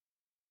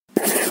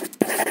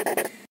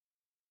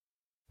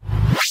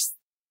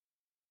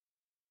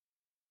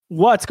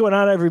What's going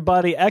on,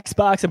 everybody?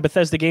 Xbox and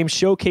Bethesda Games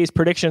Showcase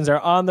predictions are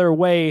on their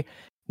way.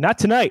 Not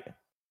tonight,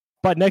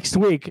 but next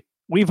week.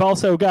 We've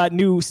also got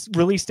new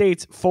release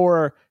dates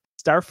for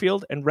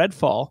Starfield and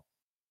Redfall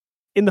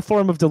in the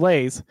form of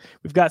delays.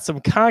 We've got some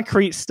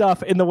concrete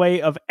stuff in the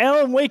way of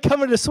Alan Wake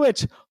coming to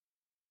Switch.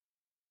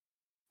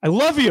 I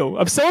love you.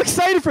 I'm so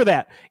excited for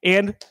that.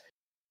 And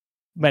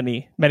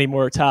many, many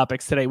more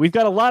topics today. We've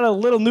got a lot of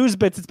little news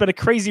bits. It's been a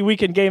crazy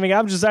week in gaming.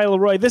 I'm Josiah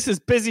Leroy. This is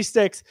Busy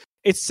Sticks.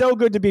 It's so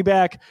good to be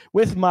back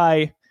with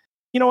my,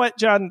 you know what,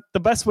 John,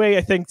 the best way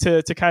I think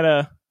to kind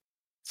of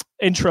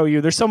intro you,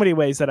 there's so many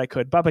ways that I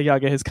could. Baba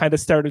Yaga has kind of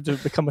started to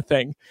become a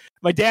thing.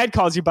 My dad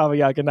calls you Baba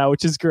Yaga now,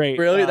 which is great.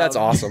 Really? That's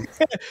awesome.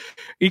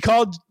 He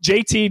called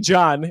JT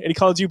John and he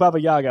called you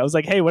Baba Yaga. I was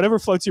like, hey, whatever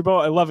floats your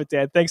boat. I love it,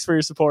 Dad. Thanks for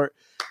your support.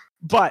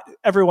 But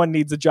everyone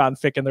needs a John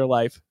Fick in their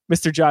life.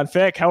 Mr. John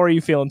Fick, how are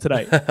you feeling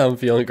tonight? I'm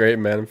feeling great,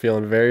 man. I'm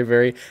feeling very,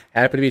 very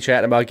happy to be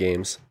chatting about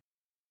games.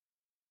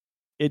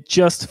 It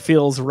just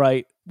feels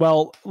right.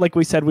 Well, like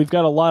we said, we've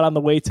got a lot on the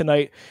way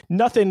tonight.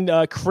 Nothing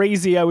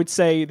crazy, I would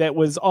say, that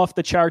was off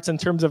the charts in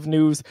terms of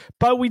news.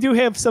 But we do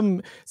have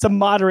some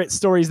moderate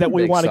stories that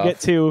we want to get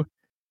to.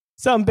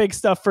 Some big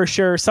stuff for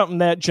sure. Something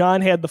that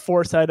John had the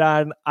foresight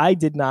on. I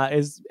did not,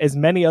 as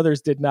many others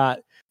did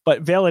not.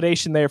 But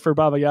validation there for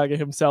Baba Yaga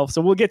himself.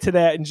 So we'll get to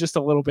that in just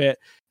a little bit.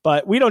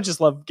 But we don't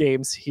just love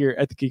games here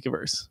at the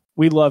Geekiverse.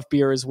 We love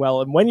beer as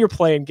well. And when you're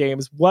playing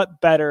games, what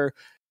better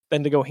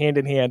than to go hand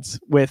in hand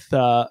with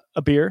a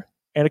beer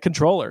and a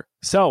controller?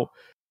 So,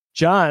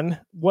 John,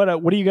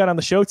 what do you got on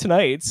the show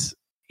tonight?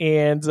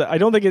 And I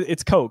don't think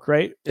it's Coke,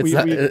 right?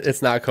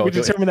 It's not Coke. We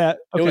determined that.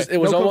 Okay. It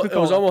was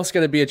almost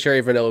going to be a cherry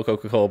vanilla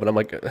Coca-Cola, but I'm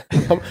like,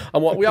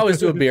 we always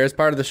do a beer as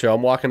part of the show.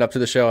 I'm walking up to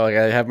the show, like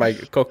I have my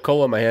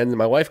Coca-Cola in my hand, and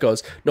my wife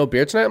goes, "No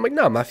beer tonight?" I'm like,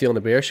 "No, I'm not feeling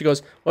a beer." She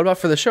goes, "What about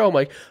for the show?" I'm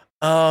like,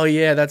 "Oh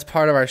yeah, that's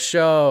part of our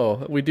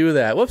show. We do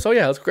that." Whoops. Oh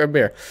yeah, let's grab a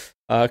beer.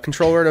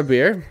 Controller and a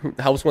beer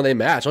helps when they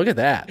match. Look at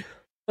that.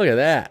 Look at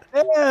that.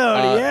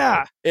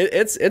 Yeah.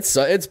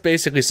 It's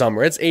basically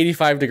summer. It's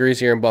 85 degrees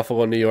here in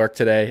Buffalo, New York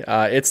today.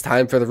 It's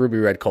time for the Ruby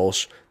Red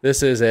Kolsch.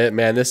 This is it,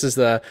 man. This is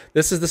the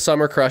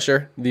summer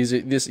crusher.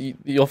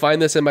 You'll find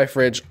this in my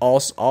fridge all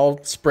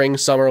spring,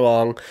 summer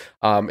long.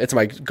 It's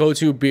my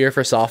go-to beer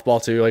for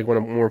softball too. Like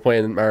when we're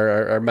playing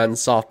our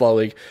men's softball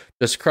league,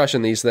 just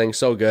crushing these things.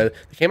 So good.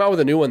 They came out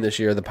with a new one this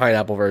year, the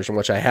pineapple version,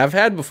 which I have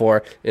had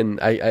before, and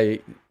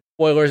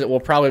spoilers, it will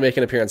probably make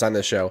an appearance on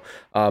this show.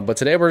 But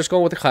today we're just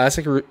going with the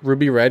classic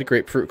Ruby Red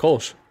Grapefruit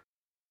Kolsch.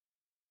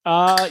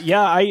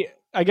 Yeah,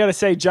 I got to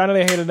say, John and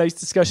I had a nice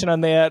discussion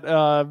on that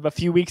a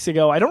few weeks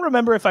ago. I don't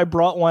remember if I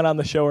brought one on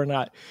the show or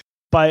not.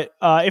 But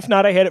if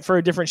not, I had it for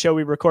a different show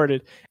we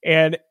recorded.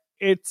 And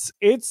it's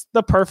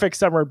the perfect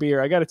summer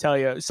beer, I got to tell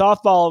you.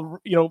 Softball,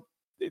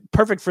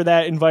 perfect for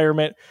that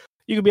environment.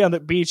 You could be on the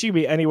beach. You could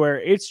be anywhere.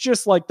 It's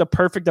just like the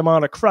perfect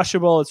amount of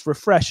crushable. It's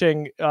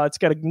refreshing. It's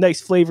got a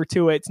nice flavor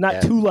to it. It's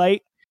not too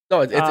light.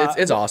 No,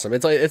 it's awesome.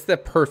 It's the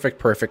perfect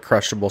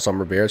crushable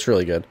summer beer. It's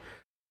really good.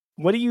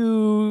 What do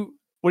you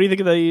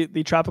think of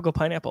the tropical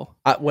pineapple?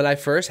 When I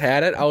first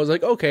had it, I was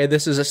like, okay,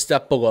 this is a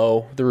step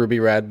below the Ruby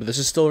Red, but this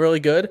is still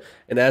really good.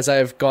 And as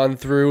I've gone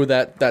through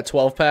that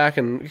 12-pack,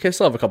 and I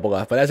still have a couple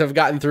left, but as I've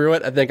gotten through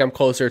it, I think I'm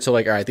closer to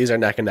like, all right, these are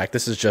neck and neck.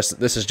 This is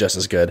just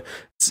as good.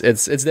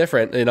 It's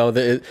different.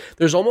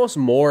 There's almost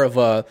more of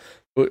a,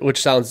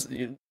 which sounds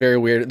very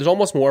weird. There's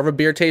almost more of a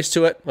beer taste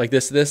to it. Like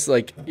this,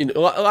 like a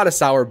lot of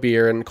sour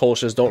beer and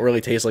Kolsch's don't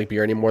really taste like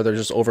beer anymore. They're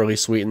just overly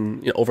sweet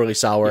and overly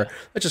sour. Yeah.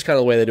 That's just kind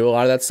of the way they do a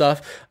lot of that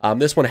stuff.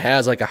 This one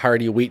has like a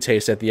hearty wheat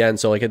taste at the end,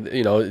 so like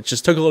it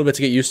just took a little bit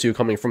to get used to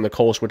coming from the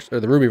Kolsch, or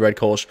the Ruby Red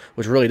Kolsch,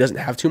 which really doesn't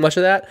have too much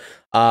of that.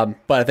 But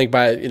I think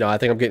I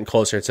think I'm getting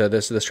closer to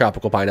this. This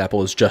tropical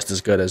pineapple is just as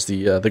good as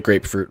the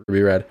grapefruit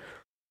Ruby Red.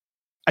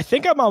 I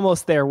think I'm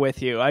almost there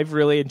with you. I've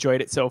really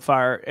enjoyed it so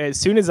far. As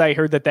soon as I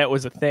heard that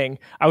was a thing,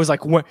 I was like,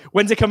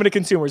 when's it coming to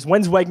consumers?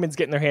 When's Wegmans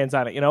getting their hands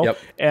on it? Yep.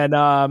 And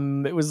I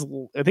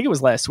think it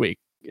was last week.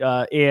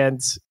 And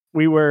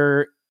we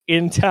were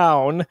in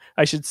town,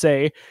 I should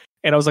say.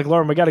 And I was like,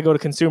 Lauren, we got to go to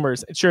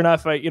consumers. And sure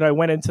enough, I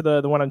went into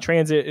the one on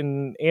Transit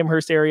in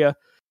Amherst area,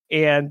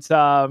 and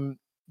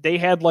they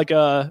had like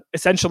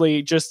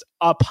essentially just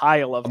a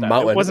pile of them.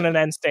 It wasn't an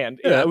end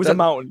stand. Yeah, it was a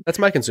mountain. That's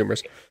my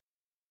consumers.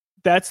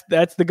 That's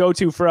the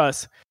go-to for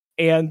us.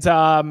 And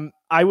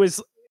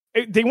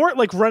they weren't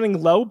like running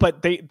low,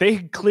 but they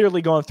had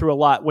clearly gone through a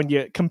lot when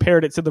you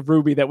compared it to the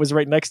Ruby that was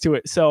right next to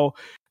it. So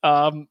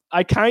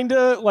I kind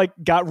of like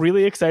got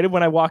really excited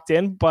when I walked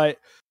in, but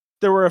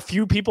there were a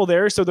few people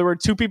there. So there were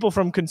two people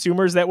from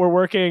consumers that were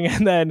working,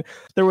 and then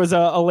there was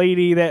a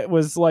lady that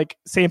was like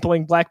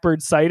sampling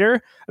Blackbird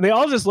cider, and they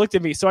all just looked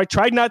at me. So I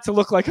tried not to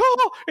look like,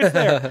 oh, it's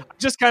there.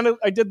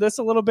 I did this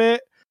a little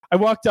bit. I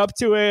walked up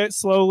to it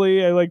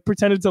slowly. I like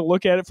pretended to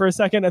look at it for a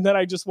second, and then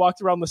I just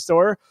walked around the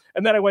store,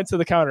 and then I went to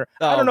the counter.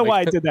 I don't know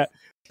why I did that.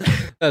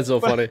 That's so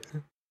funny.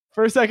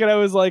 For a second, I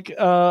was like,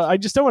 I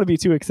just don't want to be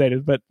too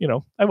excited, but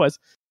I was.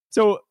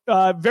 So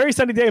very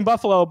sunny day in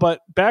Buffalo,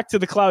 but back to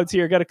the clouds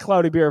here. Got a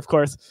cloudy beer, of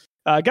course.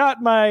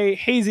 Got my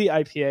hazy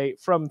IPA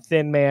from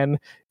Thin Man.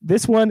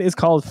 This one is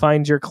called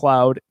Find Your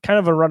Cloud. Kind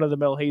of a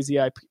run-of-the-mill hazy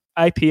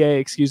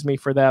IPA,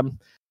 for them.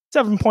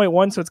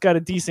 7.1, so it's got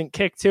a decent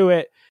kick to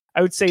it.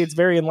 I would say it's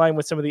very in line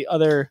with some of the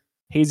other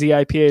hazy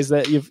IPAs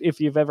that if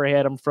you've ever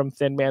had them from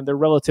Thin Man. They're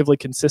relatively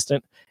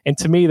consistent, and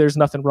to me, there's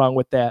nothing wrong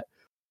with that.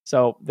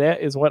 So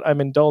that is what I'm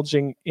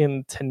indulging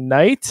in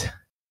tonight.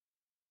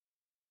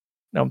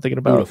 Now I'm thinking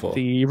about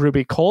the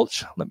Ruby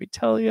Kolsch. Let me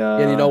tell you.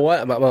 And you know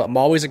what? I'm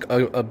always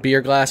a beer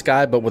glass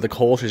guy, but with a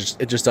Kolsch,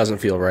 it just doesn't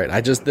feel right.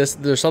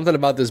 There's something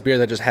about this beer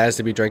that just has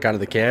to be drank out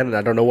of the can, and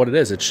I don't know what it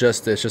is. It's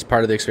just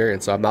part of the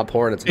experience. So I'm not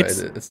pouring it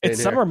tonight.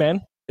 It's summer,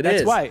 man.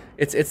 That's why.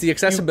 It's the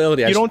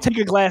accessibility. You don't take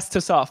a glass to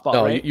softball,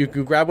 no, right? You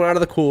grab one out of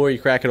the cooler, you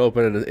crack it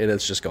open, and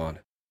it's just gone.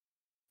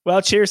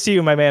 Well, cheers to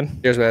you, my man.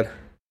 Cheers, man.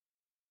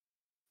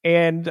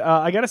 And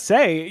I gotta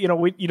say, you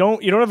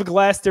don't have a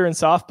glass during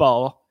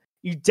softball.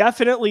 You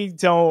definitely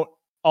don't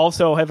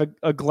also have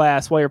a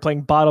glass while you're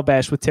playing Bottle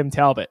Bash with Tim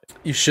Talbot.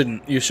 You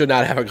shouldn't. You should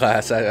not have a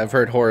glass. I've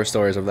heard horror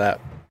stories of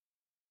that.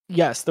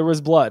 Yes, there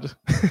was blood.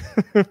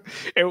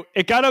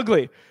 It got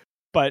ugly,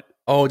 but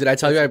did I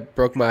tell you I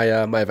broke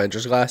my my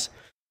Avengers glass?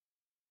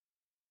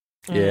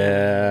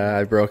 Yeah,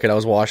 I broke it. I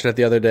was washing it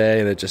the other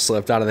day, and it just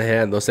slipped out of the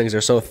hand. Those things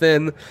are so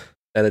thin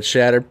that it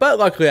shattered. But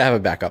luckily, I have a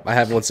backup. I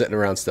have one sitting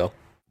around still.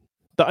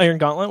 The Iron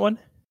Gauntlet one?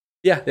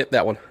 Yeah,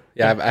 that one.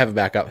 Yeah, I have a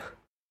backup.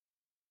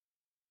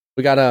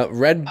 We got a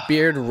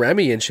Redbeard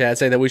Remy in chat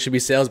saying that we should be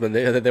salesmen.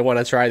 They want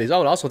to try these. Oh,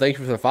 and also thank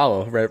you for the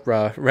follow,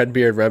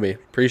 Redbeard Remy.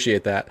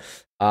 Appreciate that.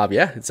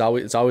 Yeah, it's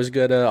always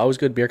good. Always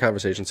good beer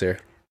conversations here.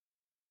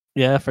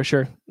 Yeah, for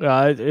sure.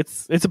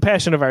 It's a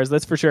passion of ours.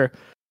 That's for sure.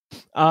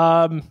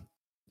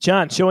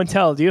 John, show and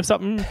tell. Do you have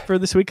something for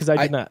this week? Because I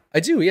did not.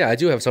 I do. Yeah, I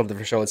do have something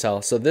for show and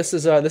tell. So this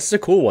is a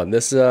cool one.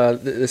 This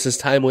is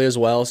timely as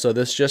well. So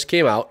this just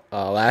came out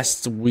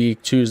last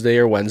week, Tuesday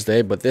or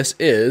Wednesday. But this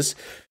is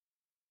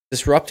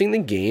Disrupting the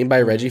Game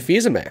by Reggie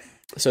Fils-Aimé.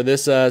 So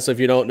this, so if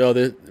you don't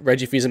know,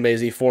 Reggie Fils-Aimé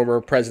is the former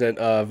president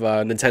of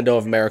Nintendo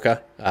of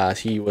America.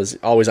 He was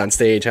always on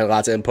stage, had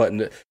lots of input,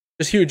 and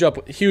just huge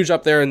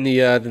up there in the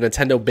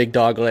Nintendo big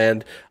dog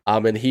land.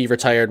 And he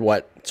retired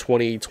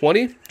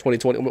 2020,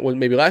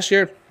 maybe last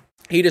year.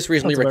 He just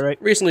recently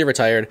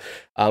retired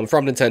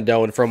from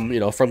Nintendo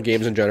and from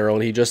games in general,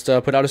 and he just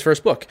put out his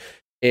first book.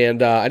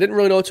 And I didn't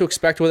really know what to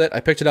expect with it. I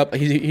picked it up.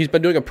 He's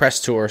been doing a press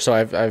tour, so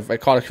I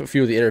caught a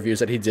few of the interviews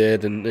that he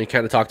did, and he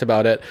kind of talked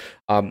about it.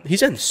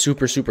 He's been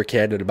super, super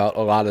candid about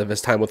a lot of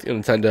his time with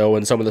Nintendo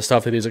and some of the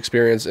stuff that he's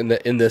experienced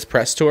in this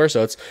press tour.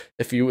 So it's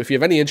if you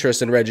have any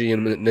interest in Reggie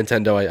and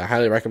Nintendo, I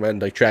highly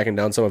recommend tracking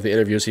down some of the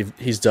interviews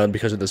he's done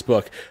because of this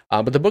book.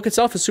 But the book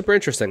itself is super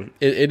interesting.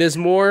 It is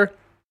more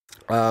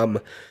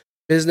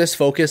business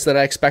focused than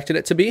I expected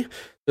it to be.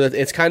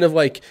 It's kind of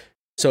like.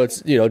 So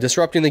it's,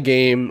 disrupting the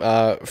game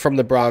from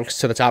the Bronx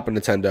to the top of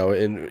Nintendo,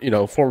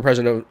 and, former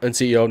president and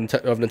CEO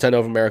of Nintendo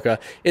of America.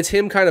 It's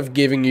him kind of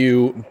giving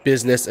you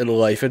business and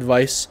life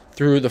advice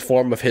through the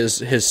form of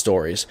his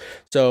stories.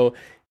 So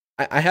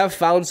I have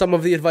found some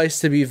of the advice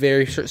to be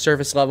very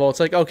surface level.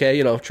 It's like,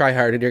 okay, try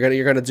hard and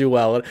you're gonna do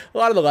well. And a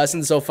lot of the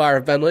lessons so far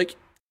have been like,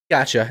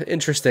 gotcha,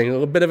 interesting. A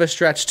little bit of a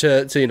stretch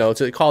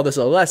to call this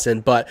a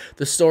lesson, but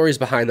the stories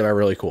behind them are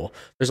really cool.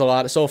 There's a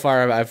lot. So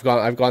far, I've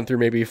gone through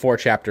maybe 4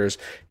 chapters,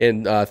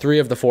 and 3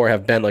 of the 4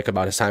 have been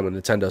about his time with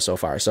Nintendo so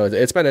far. So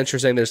it's been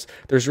interesting. There's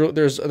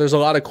a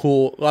lot of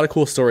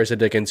cool stories to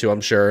dig into, I'm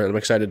sure, and I'm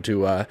excited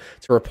to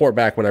report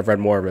back when I've read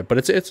more of it. But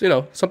it's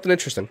something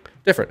interesting,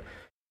 different.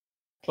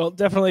 Well,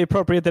 definitely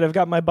appropriate that I've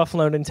got my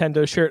Buffalo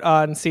Nintendo shirt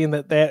on, seeing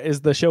that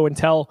is the show and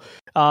tell.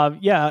 I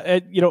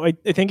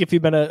think if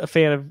you've been a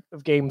fan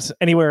of games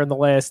anywhere in the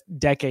last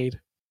decade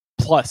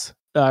plus,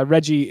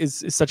 Reggie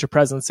is such a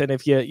presence. And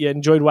if you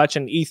enjoyed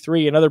watching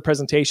E3 and other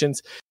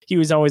presentations, he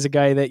was always a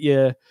guy that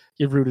you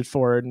rooted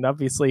for. And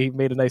obviously he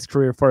made a nice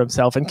career for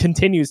himself and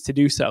continues to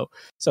do so.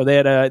 So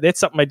that's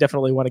something I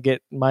definitely want to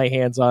get my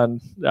hands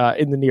on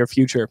in the near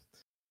future.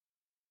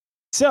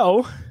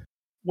 So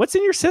what's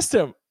in your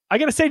system? I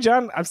gotta say,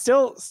 John, I'm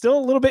still a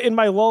little bit in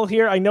my lull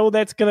here. I know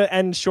that's gonna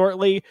end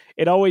shortly.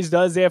 It always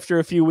does after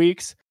a few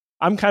weeks.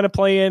 I'm kind of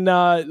playing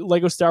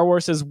Lego Star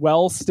Wars as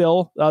well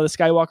still, the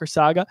Skywalker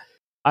Saga.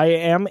 I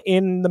am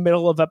in the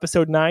middle of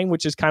episode 9,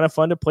 which is kind of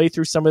fun to play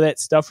through some of that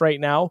stuff right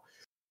now.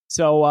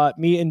 So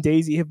me and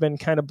Daisy have been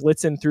kind of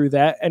blitzing through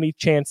that any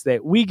chance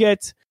that we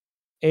get.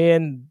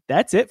 And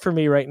that's it for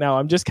me right now.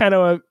 I'm just kind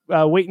of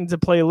waiting to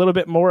play a little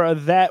bit more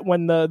of that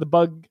when the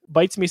bug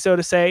bites me, so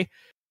to say.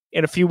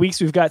 In a few weeks,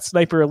 we've got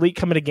Sniper Elite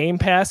coming to Game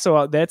Pass,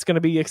 so that's going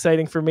to be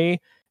exciting for me.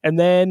 And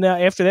then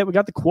after that, we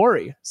got The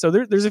Quarry. So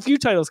there's a few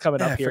titles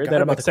coming up here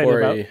that I'm excited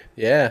about.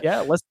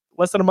 Yeah,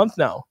 less than a month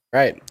now.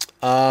 Right.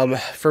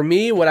 For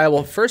me, what I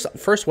will first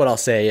what I'll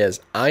say is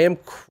I am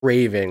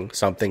craving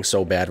something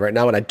so bad right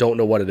now, and I don't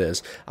know what it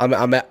is.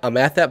 I'm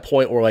at that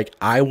point where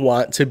I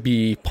want to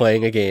be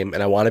playing a game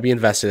and I want to be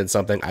invested in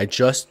something. I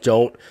just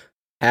don't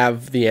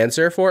have the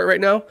answer for it right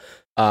now.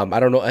 I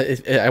don't know.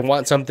 I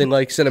want something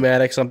like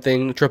cinematic,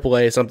 something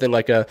AAA, something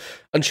like a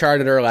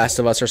Uncharted or Last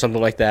of Us or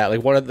something like that.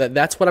 Like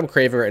that's what I'm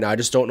craving right now. I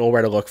just don't know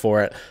where to look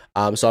for it.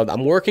 So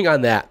I'm working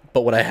on that.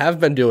 But what I have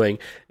been doing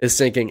is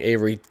sinking a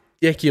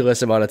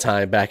ridiculous amount of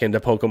time back into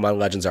Pokemon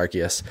Legends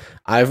Arceus.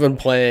 I've been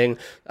playing.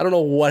 I don't know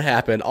what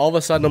happened. All of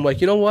a sudden, I'm like,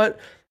 you know what?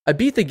 I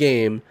beat the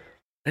game.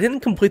 I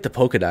didn't complete the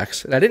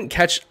Pokedex, and I didn't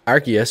catch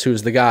Arceus,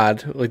 who's the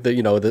god, like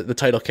the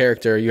title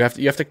character. You have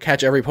to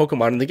catch every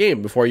Pokemon in the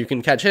game before you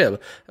can catch him.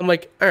 I'm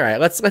like, all right,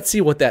 let's see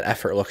what that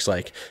effort looks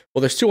like. Well,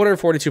 there's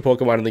 242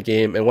 Pokemon in the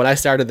game, and when I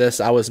started this,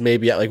 I was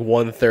maybe at like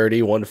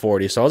 130,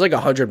 140, so I was like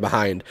 100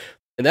 behind.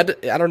 And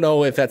that, I don't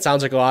know if that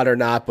sounds like a lot or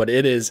not, but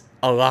it is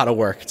a lot of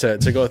work to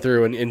go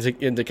through and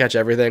to catch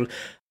everything.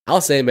 I'll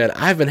say, man,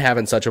 I've been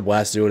having such a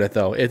blast doing it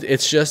though.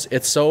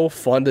 It's so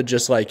fun to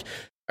just like,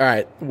 all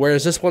right, where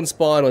does this one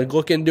spawn? Like,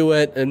 look into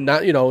it and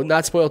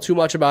not spoil too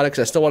much about it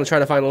because I still want to try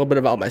to find a little bit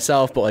about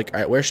myself. But like,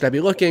 all right, where should I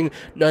be looking?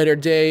 Night or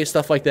day,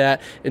 stuff like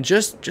that. And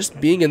just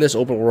being in this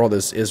open world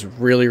is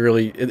really,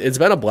 really. It's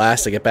been a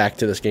blast to get back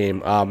to this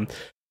game. I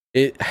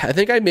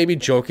think I maybe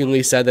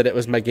jokingly said that it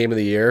was my game of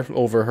the year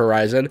over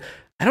Horizon.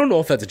 I don't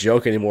know if that's a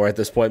joke anymore at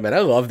this point, man.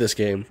 I love this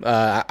game. When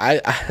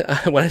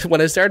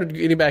I started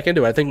getting back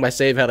into it, I think my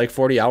save had like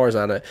 40 hours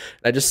on it.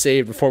 I just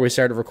saved before we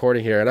started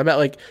recording here, and I'm at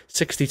like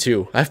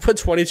 62. I've put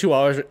 22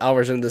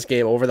 hours into this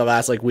game over the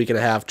last like week and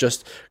a half,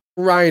 just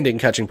grinding,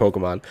 catching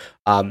Pokemon.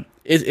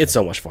 It's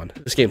so much fun.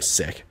 This game's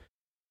sick.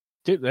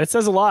 Dude, that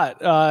says a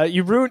lot.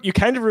 You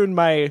kind of ruined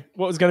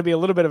what was going to be a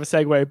little bit of a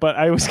segue, but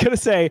I was going to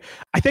say,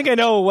 I think I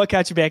know what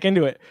got you back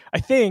into it.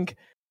 I think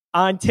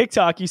on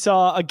TikTok, you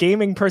saw a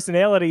gaming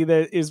personality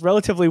that is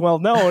relatively well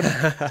known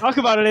talk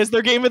about it as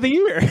their game of the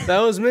year. That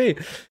was me.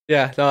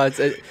 Yeah, no,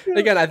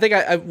 again, I think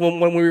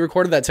when we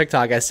recorded that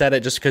TikTok, I said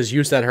it just because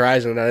you said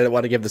Horizon and I didn't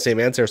want to give the same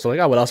answer. So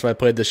like, what else have I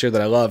played this year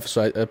that I love?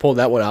 So I pulled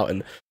that one out,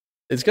 and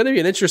it's going to be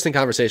an interesting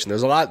conversation.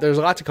 There's a lot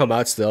to come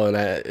out still, and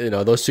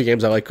those two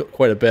games I like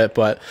quite a bit,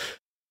 but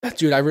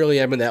dude, I really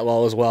am in that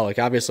lull as well. Like,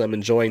 obviously I'm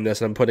enjoying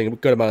this and I'm putting a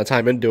good amount of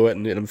time into it,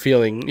 and I'm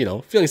feeling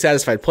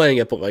satisfied playing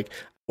it, but like,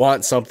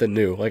 want something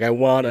new. Like, I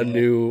want a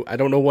new, I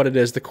don't know what it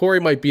is. The Corey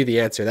might be the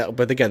answer.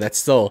 But again, that's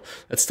still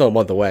a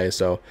month away,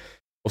 so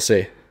we'll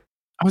see.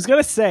 I was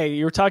gonna say,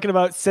 you were talking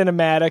about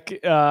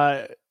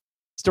cinematic,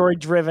 story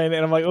driven,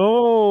 and I'm like,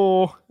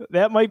 oh,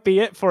 that might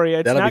be it for you.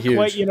 It's not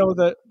quite,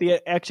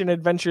 the action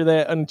adventure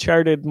that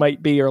Uncharted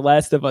might be or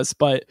Last of Us,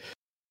 but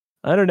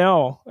I don't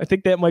know. I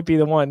think that might be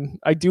the one.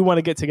 I do want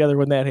to get together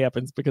when that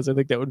happens because I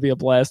think that would be a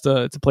blast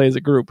to play as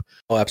a group.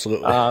 Oh,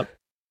 absolutely.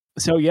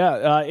 So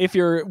if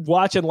you're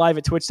watching live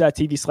at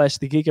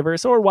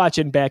twitch.tv/thegeekiverse or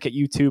watching back at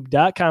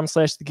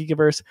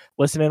youtube.com/thegeekiverse,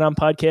 listening on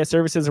podcast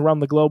services around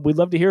the globe, we'd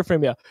love to hear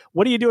from you.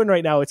 What are you doing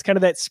right now? It's kind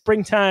of that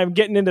springtime,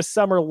 getting into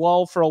summer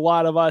lull for a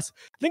lot of us.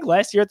 I think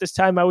last year at this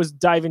time, I was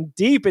diving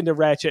deep into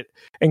Ratchet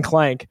and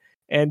Clank.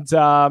 And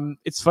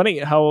it's funny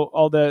how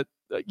all the,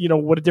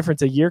 what a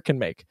difference a year can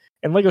make.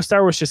 And Lego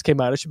Star Wars just came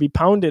out. It should be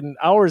pounding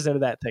hours into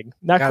that thing.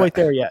 Not quite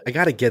there yet. I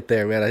gotta get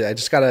there, man. I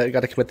just gotta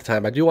commit the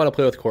time. I do want to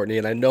play with Courtney,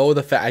 and I know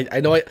the fact. I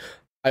know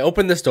I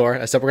opened this door.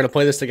 I said we're gonna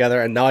play this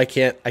together, and now I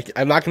can't.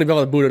 I'm not gonna be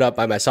able to boot it up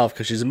by myself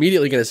because she's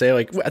immediately gonna say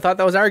like, "I thought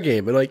that was our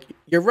game," and like,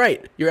 you're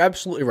right. You're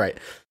absolutely right.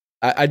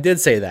 I did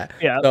say that.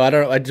 Yeah. So I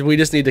don't know. We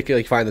just need to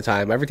like find the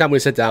time. Every time we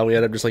sit down, we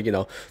end up just like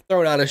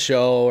throwing on a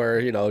show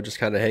or just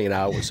kind of hanging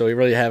out. So we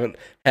really haven't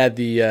had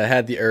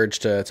the urge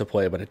to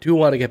play, but I do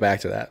want to get back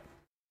to that.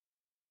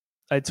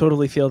 I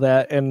totally feel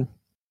that, and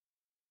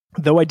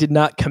though I did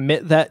not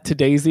commit that to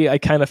Daisy, I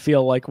kind of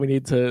feel like we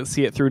need to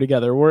see it through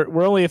together.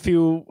 We're only a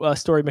few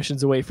story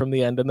missions away from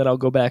the end, and then I'll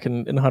go back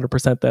and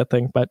 100% that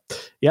thing. But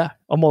yeah,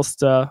 almost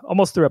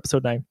through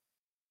episode 9.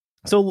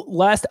 So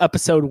last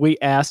episode we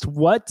asked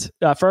what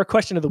for our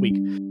question of the week.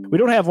 We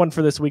don't have one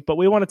for this week, but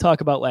we want to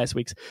talk about last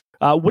week's.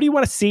 What do you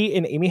want to see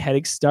in Amy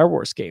Hennig's Star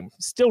Wars game?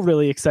 Still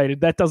really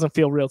excited. That doesn't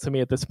feel real to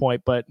me at this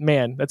point, but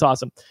man, that's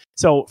awesome.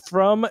 So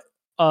from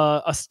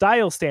a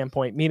style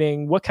standpoint,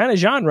 meaning what kind of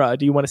genre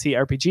do you want to see?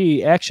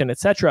 RPG, action,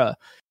 etc.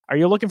 Are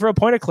you looking for a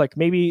point and click,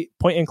 maybe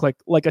point and click,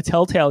 like a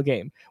Telltale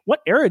game? What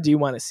era do you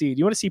want to see? Do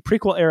you want to see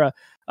prequel era?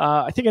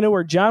 I think I know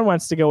where John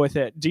wants to go with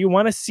it. Do you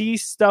want to see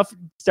stuff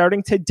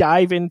starting to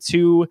dive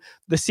into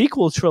the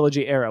sequel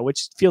trilogy era,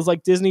 which feels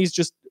like Disney's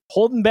just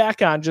holding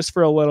back on just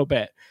for a little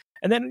bit?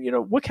 And then,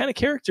 what kind of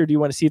character do you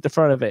want to see at the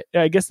front of it?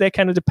 I guess that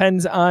kind of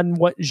depends on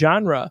what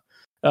genre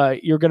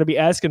you're going to be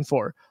asking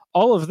for.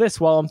 All of this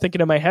while I'm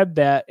thinking in my head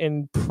that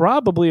in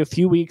probably a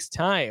few weeks'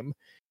 time,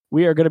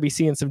 we are going to be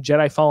seeing some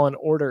Jedi Fallen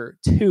Order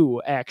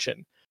 2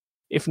 action,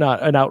 if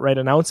not an outright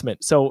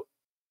announcement. So,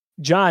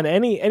 John,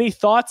 any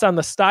thoughts on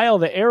the style,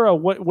 the era?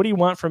 What do you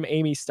want from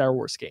Amy's Star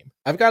Wars game?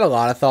 I've got a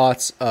lot of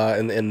thoughts,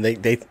 and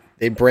they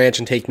they branch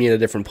and take me into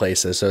different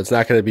places. So it's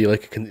not going to be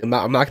like I'm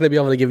not going to be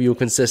able to give you a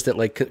consistent,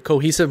 like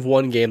cohesive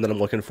one game that I'm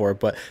looking for.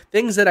 But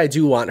things that I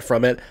do want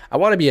from it, I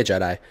want to be a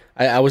Jedi.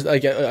 I was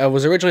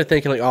originally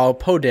thinking like, oh,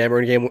 Poe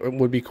Dameron game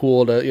would be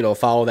cool to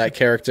follow that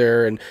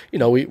character, and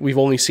we've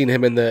only seen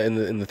him in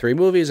the 3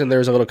 movies, and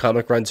there's a little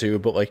comic run too.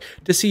 But like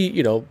to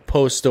see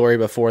Poe's story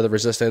before the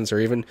Resistance, or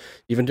even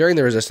during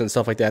the Resistance,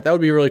 stuff like that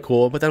would be really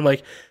cool. But then I'm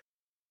like,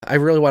 I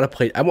really want to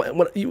play.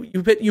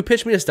 You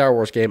pitch me a Star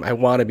Wars game. I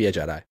want to be a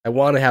Jedi. I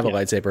want to have a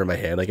lightsaber in my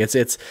hand. Like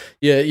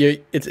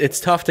it's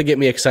tough to get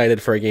me excited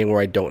for a game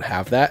where I don't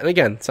have that. And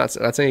again, it's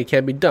not saying it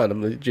can't be done.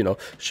 I'm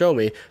show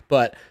me.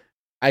 But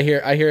I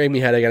hear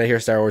Amy Hennig and I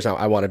hear Star Wars.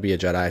 I want to be a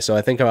Jedi. So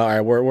I think about,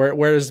 all right,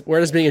 where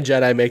does being a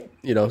Jedi make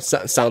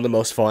sound the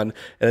most fun?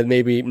 And then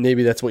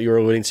maybe that's what you were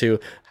alluding to.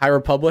 High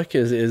Republic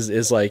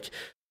is like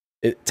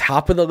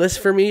top of the list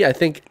for me. I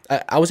think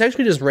I was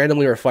actually just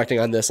randomly reflecting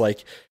on this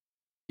like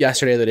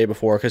yesterday or the day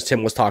before, because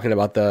Tim was talking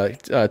about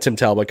Tim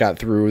Talbot got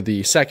through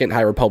the second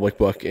High Republic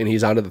book and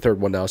he's on to the third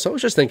one now. So I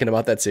was just thinking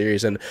about that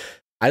series, and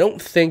I don't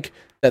think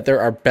that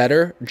there are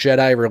better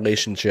Jedi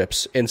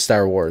relationships in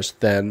Star Wars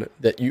than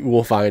that you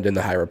will find in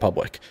the High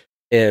Republic.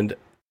 And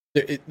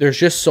there's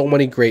just so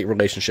many great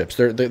relationships.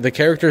 The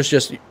characters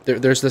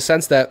there's the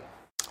sense that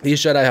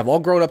these Jedi have all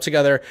grown up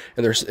together,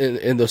 and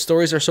and the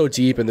stories are so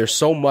deep, and there's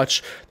so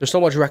much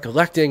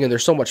recollecting, and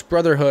there's so much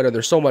brotherhood, and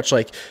there's so much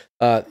like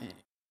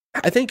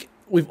I think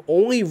we've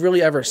only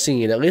really ever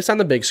seen, at least on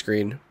the big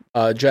screen,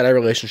 Jedi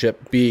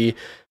relationship be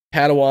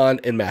Padawan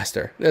and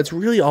Master. That's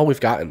really all we've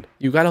gotten.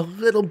 You got a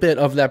little bit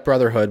of that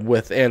brotherhood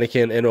with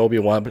Anakin and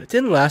Obi-Wan, but it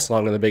didn't last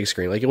long on the big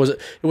screen. Like it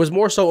was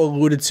more so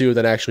alluded to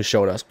than actually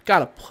shown us.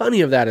 Got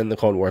plenty of that in the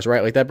Clone Wars,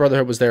 right? Like that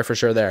brotherhood was there for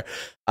sure there.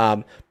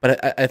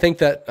 But I think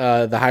that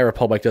the High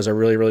Republic does a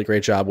really, really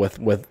great job with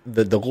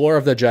the lore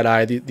of the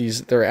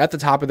Jedi. They're at the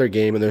top of their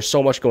game, and there's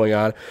so much going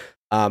on.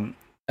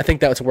 I think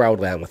that's where I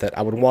would land with it.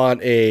 I would want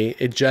a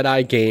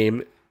Jedi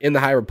game in the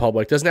High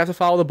Republic. Doesn't have to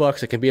follow the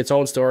books. It can be its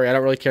own story. I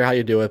don't really care how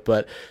you do it,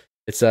 but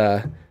it's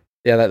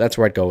that's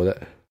where I'd go with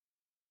it.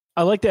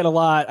 I like that a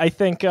lot. I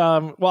think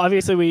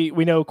obviously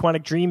we know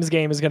Quantic Dream's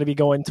game is going to be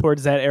going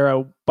towards that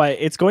era, but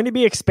it's going to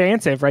be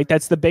expansive, right?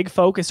 That's the big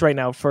focus right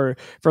now for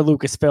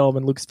Lucasfilm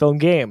and Lucasfilm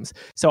Games.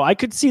 So I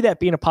could see that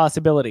being a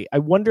possibility. I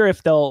wonder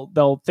if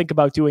they'll think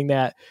about doing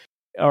that,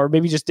 or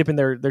maybe just dipping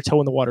their toe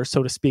in the water,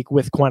 so to speak,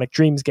 with Quantic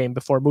Dream's game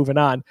before moving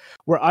on.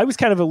 Where I was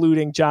kind of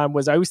alluding, John,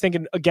 was I was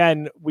thinking,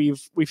 again, we've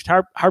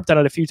harped on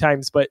it a few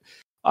times, but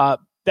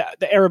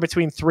the era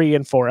between 3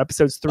 and 4,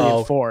 episodes 3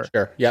 and 4.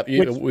 Sure. Yep.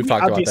 We've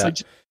talked about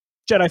that.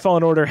 Jedi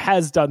Fallen Order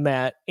has done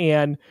that.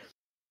 And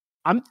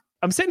I'm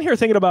sitting here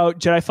thinking about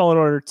Jedi Fallen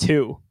Order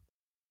 2.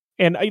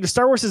 And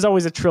Star Wars is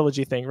always a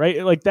trilogy thing,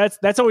 right? Like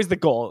that's always the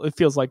goal. It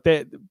feels like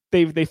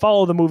they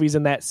follow the movies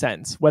in that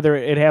sense, whether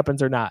it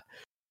happens or not.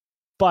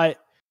 But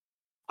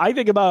I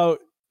think about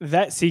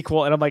that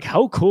sequel, and I'm like,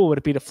 how cool would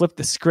it be to flip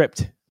the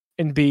script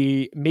and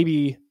be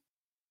maybe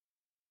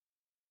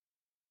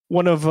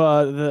one of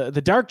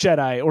the Dark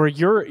Jedi, or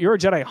you're a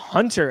Jedi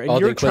hunter, and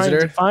you're trying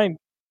to find,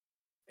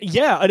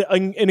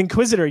 an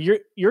Inquisitor.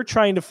 You're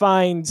trying to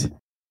find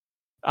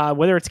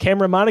whether it's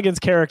Cameron Monaghan's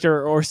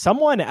character or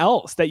someone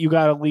else that you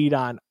got to lead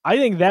on. I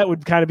think that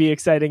would kind of be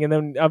exciting. And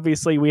then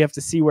obviously we have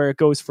to see where it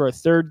goes for a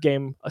third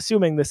game,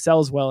 assuming this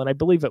sells well, and I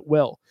believe it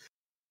will.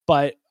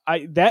 But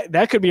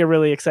that could be a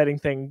really exciting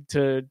thing,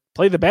 to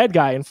play the bad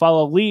guy and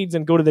follow leads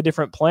and go to the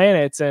different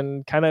planets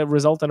and kind of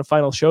result in a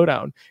final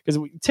showdown.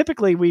 Because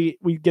typically we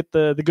get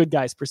the good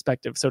guy's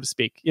perspective, so to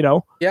speak,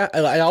 Yeah,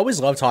 I always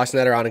love tossing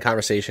that around in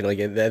conversation. Like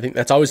I think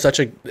that's always such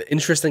an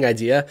interesting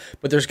idea,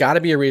 but there's got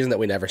to be a reason that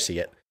we never see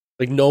it.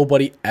 Like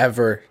nobody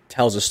ever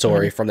tells a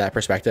story from that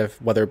perspective,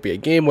 whether it be a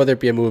game, whether it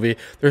be a movie.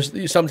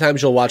 There's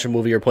sometimes you'll watch a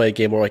movie or play a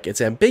game where like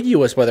it's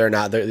ambiguous whether or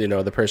not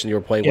the person you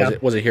were playing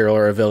was a hero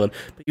or a villain,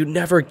 but you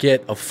never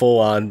get a full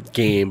on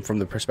game from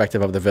the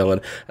perspective of the villain.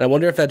 And I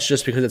wonder if that's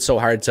just because it's so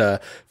hard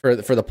for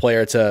the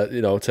player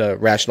to to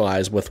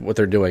rationalize with what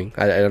they're doing.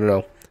 I don't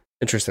know.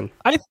 Interesting.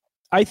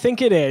 I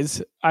think it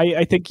is.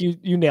 I think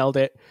you nailed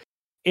it.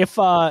 If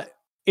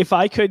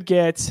I could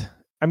get.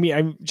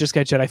 I just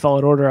got Jedi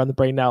Fallen Order on the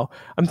brain now.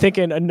 I'm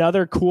thinking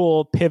another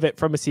cool pivot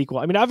from a sequel.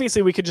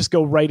 Obviously we could just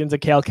go right into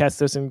Cal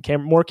Kestis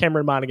and more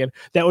Cameron Monaghan.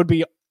 That would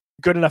be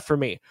good enough for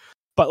me.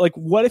 But like,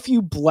 what if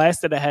you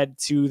blasted ahead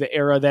to the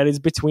era that is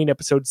between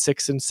episode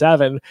 6 and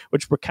 7,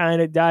 which we're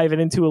kind of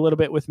diving into a little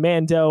bit with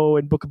Mando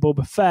and Book of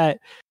Boba Fett,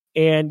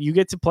 and you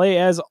get to play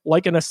as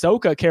like an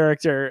Ahsoka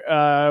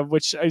character,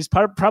 which is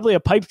probably a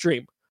pipe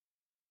dream.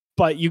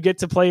 But you get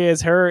to play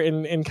as her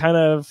in kind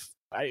of...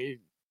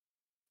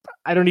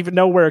 I don't even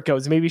know where it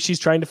goes. Maybe she's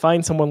trying to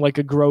find someone like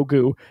a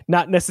Grogu.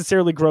 Not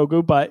necessarily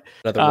Grogu, but...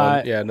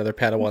 another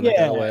Padawan that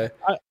got away.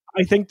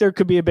 I think there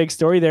could be a big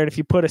story there. And if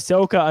you put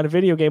Ahsoka on a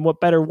video game,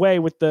 what better way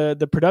with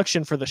the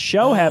production for the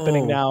show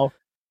happening now?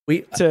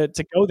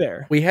 to go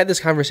there. We had this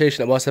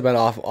conversation. It must have been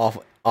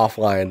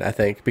offline, I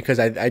think, because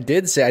I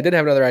did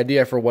have another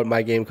idea for what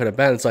my game could have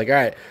been. It's like, all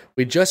right,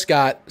 we just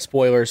got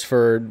spoilers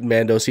for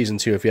Mando season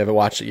 2 if you haven't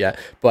watched it yet,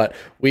 but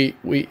we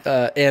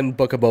and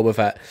Book of Boba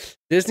Fett.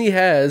 Disney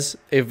has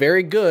a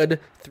very good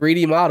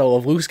 3D model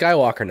of Luke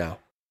Skywalker now.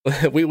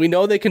 we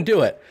know they can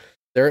do it.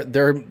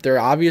 They're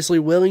obviously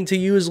willing to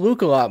use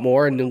Luke a lot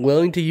more and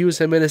willing to use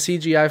him in a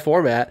CGI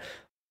format.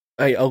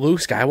 A Luke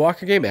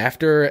Skywalker game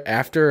after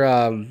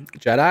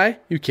Jedi?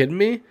 You kidding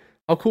me?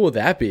 How cool would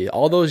that be?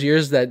 All those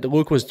years that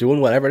Luke was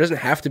doing whatever. It doesn't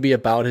have to be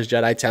about his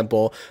Jedi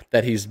temple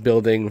that he's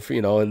building,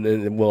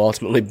 and will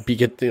ultimately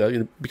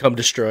become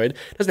destroyed.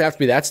 It doesn't have to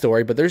be that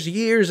story, but there's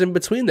years in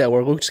between that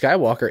where Luke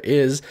Skywalker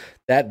is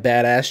that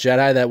badass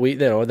Jedi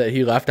that that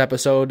he left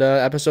episode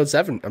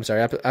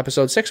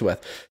 6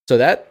 with. So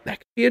that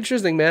could be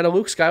interesting, man. A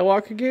Luke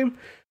Skywalker game.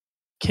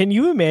 Can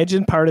you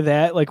imagine part of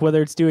that, like whether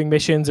it's doing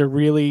missions or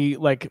really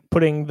like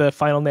putting the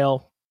final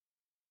nail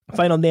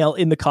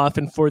in the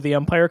coffin for the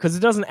Empire? Because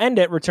it doesn't end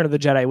at Return of the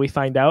Jedi, we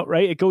find out,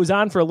 right? It goes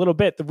on for a little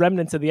bit, the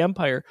remnants of the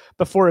Empire,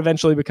 before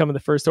eventually becoming the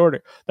First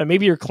Order. But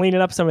maybe you're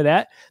cleaning up some of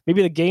that.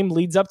 Maybe the game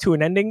leads up to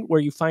an ending where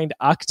you find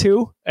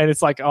Ahch-To, and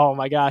it's like, oh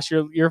my gosh,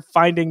 you're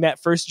finding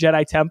that first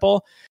Jedi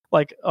temple.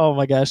 Like, oh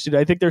my gosh, dude,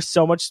 I think there's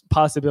so much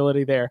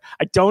possibility there.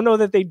 I don't know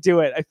that they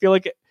do it. I feel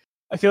like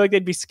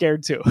they'd be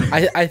scared to.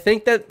 I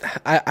think that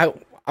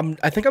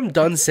I think I'm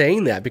done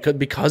saying that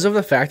because of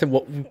the fact of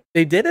what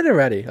they did it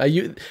already.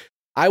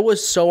 I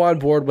was so on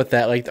board with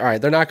that. Like, all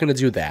right, they're not going to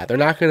do that. They're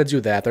not going to do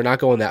that. They're not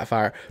going that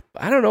far.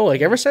 But I don't know.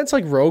 Like ever since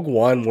like Rogue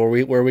One,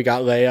 where we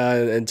got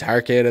Leia and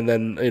Tarkin, and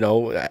then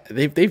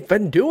they've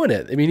been doing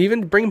it. I mean,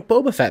 even bringing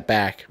Boba Fett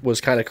back was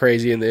kind of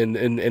crazy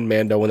in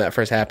Mando when that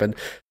first happened.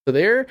 So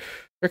they're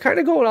kind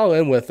of going all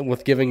in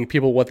with giving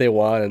people what they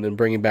want and then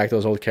bringing back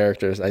those old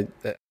characters. I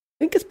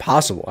think it's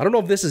possible. I don't know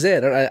if this is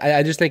it.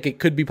 I just think it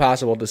could be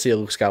possible to see a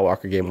Luke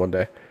Skywalker game one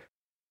day.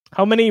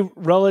 How many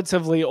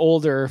relatively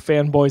older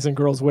fanboys and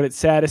girls would it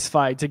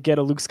satisfy to get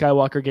a Luke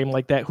Skywalker game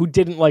like that who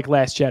didn't like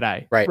Last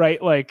Jedi?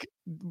 Right? Like,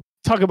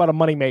 talk about a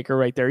moneymaker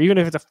right there. Even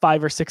if it's a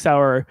 5 or 6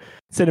 hour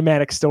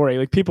cinematic story,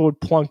 like people would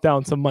plunk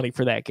down some money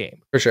for that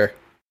game. For sure.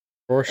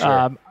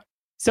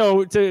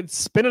 So to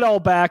spin it all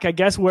back, I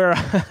guess where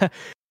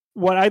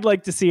what I'd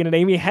like to see in an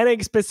Amy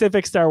Hennig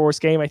specific Star Wars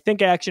game, I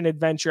think action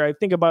adventure. I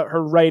think about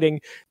her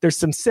writing. There's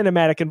some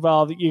cinematic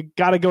involved. You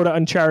got to go to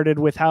Uncharted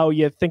with how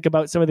you think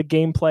about some of the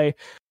gameplay.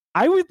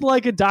 I would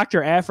like a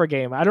Dr. Aphra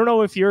game. I don't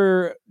know if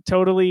you're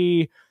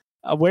totally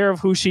aware of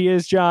who she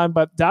is, John,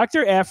 but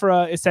Dr.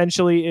 Aphra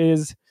essentially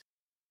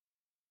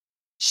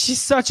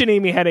she's such an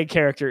Amy Hennig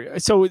character.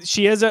 So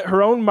she has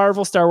her own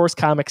Marvel Star Wars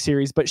comic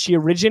series, but she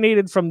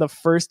originated from the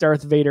first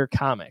Darth Vader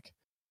comic.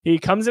 He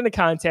comes into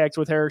contact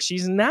with her.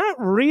 She's not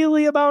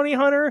really a bounty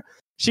hunter.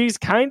 She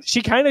kind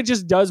of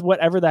just does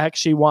whatever the heck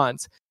she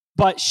wants,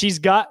 but she's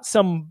got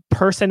some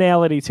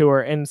personality to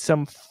her and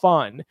some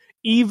fun,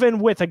 even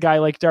with a guy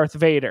like Darth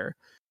Vader.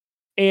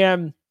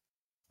 And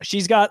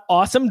she's got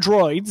awesome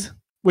droids,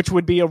 which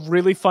would be a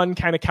really fun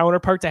kind of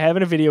counterpart to have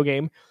in a video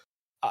game.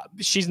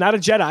 She's not a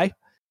Jedi,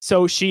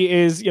 so she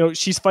is,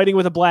 she's fighting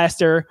with a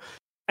blaster.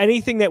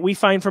 Anything that we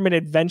find from an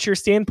adventure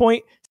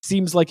standpoint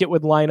seems like it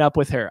would line up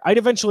with her. I'd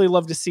eventually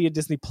love to see a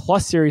Disney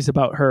Plus series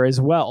about her as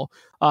well.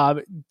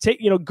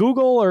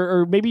 Google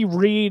or maybe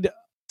read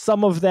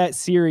some of that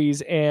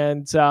series,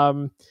 and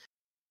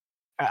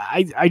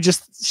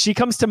she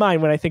comes to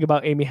mind when I think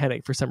about Amy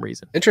Hennig for some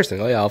reason.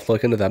 Interesting. Oh yeah, I'll have to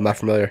look into that. I'm not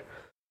familiar.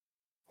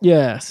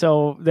 Yeah,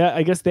 so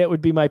I guess that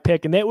would be my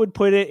pick, and that would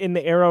put it in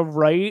the era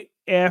right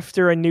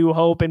after A New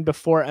Hope and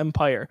before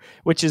Empire,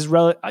 which is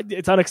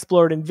it's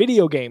unexplored in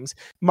video games.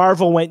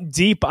 Marvel went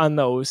deep on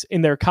those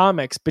in their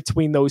comics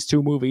between those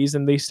two movies,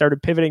 and they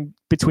started pivoting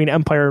between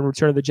Empire and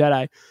Return of the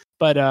Jedi.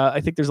 But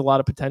I think there's a lot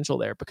of potential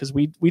there because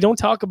we don't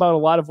talk about a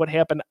lot of what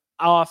happened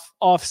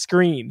off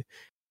screen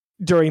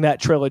during that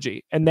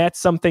trilogy, and that's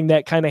something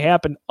that kind of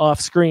happened off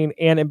screen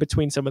and in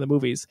between some of the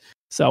movies.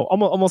 So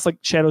almost like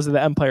Shadows of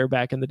the Empire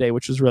back in the day,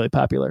 which was really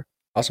popular.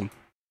 Awesome.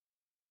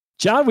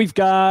 John, we've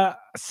got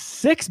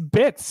 6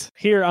 bits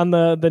here on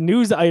the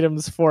news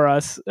items for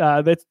us.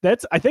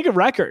 That's I think a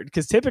record,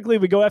 because typically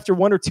we go after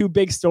 1 or 2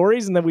 big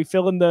stories and then we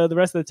fill in the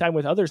rest of the time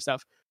with other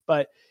stuff.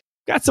 But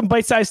got some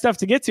bite-sized stuff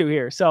to get to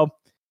here. So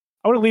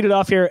I want to lead it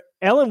off here.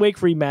 Alan Wake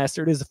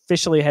Remastered is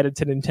officially headed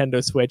to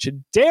Nintendo Switch.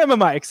 And damn,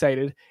 am I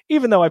excited.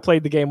 Even though I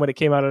played the game when it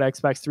came out on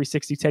Xbox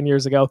 360 10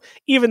 years ago.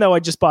 Even though I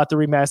just bought the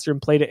remaster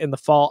and played it in the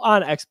fall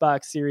on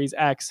Xbox Series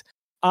X.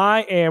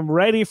 I am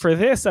ready for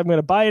this. I'm going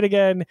to buy it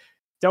again.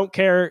 Don't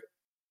care.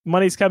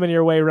 Money's coming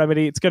your way,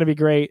 Remedy. It's going to be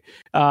great.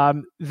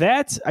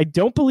 That I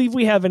don't believe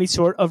we have any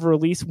sort of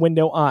release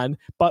window on,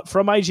 but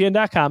from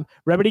IGN.com,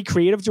 Remedy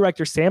creative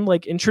director Sam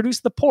Lake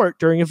introduced the port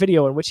during a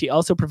video in which he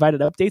also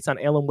provided updates on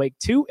Alan Wake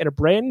 2 and a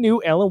brand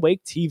new Alan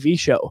Wake TV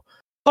show.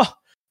 Oh,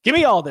 give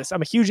me all this.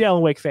 I'm a huge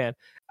Alan Wake fan.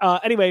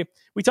 Anyway,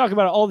 we talk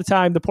about it all the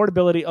time. The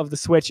portability of the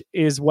Switch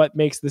is what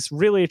makes this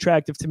really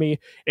attractive to me.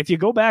 If you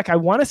go back, I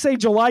want to say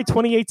July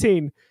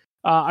 2018,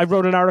 I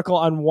wrote an article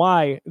on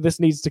why this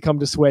needs to come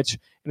to Switch,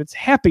 and it's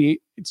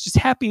just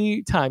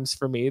happy times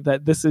for me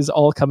that this is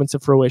all coming to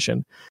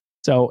fruition.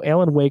 So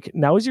Alan Wake,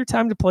 now is your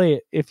time to play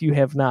it if you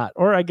have not.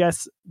 Or I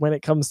guess when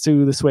it comes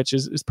to the Switch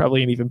is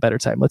probably an even better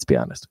time, let's be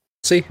honest.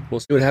 We'll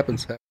see what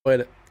happens. I played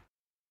it.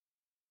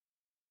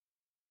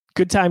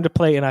 Good time to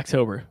play in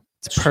October.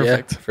 It's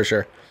perfect. Yeah, for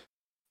sure.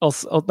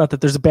 Also, not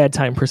that there's a bad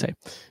time per se,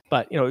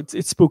 but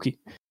it's spooky.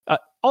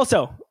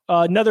 Also,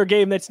 another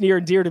game that's near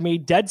and dear to me,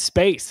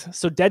 Deadspace.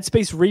 So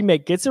Deadspace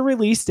Remake gets a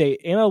release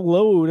date and a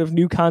load of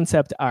new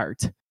concept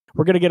art.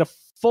 We're going to get a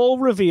full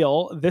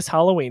reveal this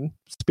Halloween,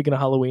 speaking of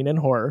Halloween and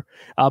horror.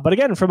 But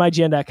again, from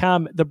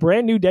IGN.com, the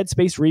brand new Dead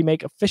Space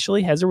Remake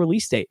officially has a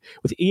release date,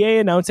 with EA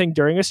announcing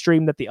during a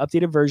stream that the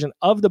updated version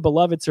of the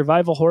beloved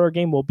survival horror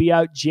game will be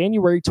out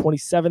January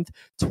 27th,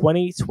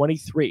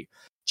 2023.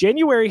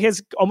 January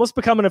has almost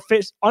become an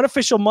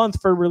unofficial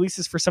month for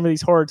releases for some of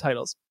these horror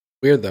titles.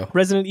 Weird, though.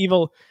 Resident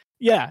Evil,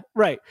 yeah,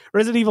 right.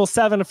 Resident Evil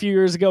 7 a few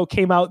years ago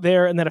came out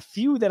there, and then a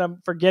few that I'm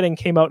forgetting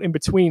came out in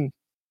between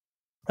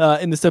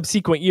in the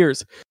subsequent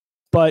years.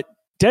 But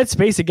Dead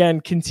Space,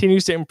 again,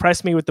 continues to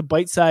impress me with the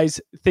bite-sized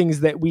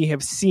things that we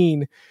have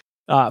seen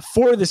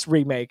for this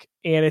remake.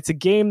 And it's a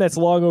game that's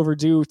long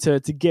overdue to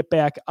get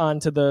back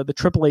onto the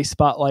AAA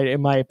spotlight, in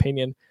my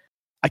opinion.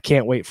 I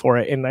can't wait for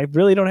it, and I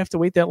really don't have to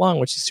wait that long,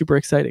 which is super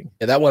exciting.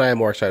 Yeah, that one I am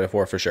more excited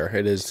for sure.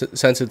 It is,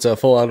 since it's a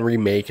full-on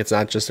remake. It's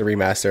not just a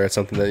remaster. It's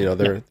something that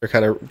they're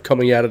kind of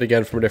coming at it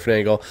again from a different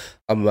angle.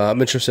 I'm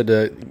interested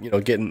to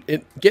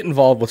get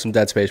involved with some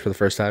Dead Space for the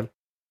first time.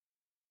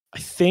 I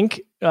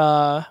think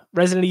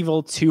Resident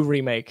Evil 2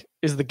 Remake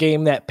is the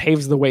game that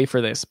paves the way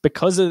for this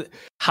because of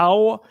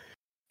how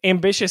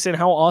ambitious and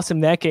how awesome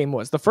that game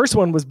was. The first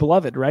one was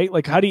beloved, right?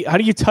 Like how do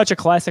you touch a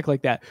classic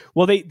like that?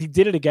 Well, they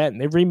did it again.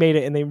 They remade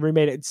it, and they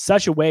remade it in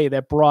such a way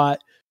that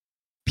brought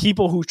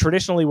people who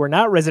traditionally were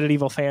not Resident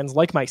Evil fans,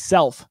 like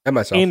myself,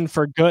 in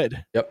for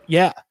good. Yep.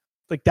 Yeah.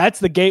 Like that's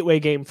the gateway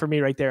game for me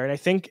right there. And I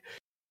think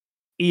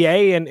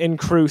EA and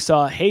crew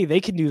saw, hey, they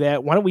can do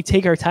that. Why don't we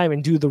take our time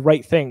and do the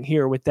right thing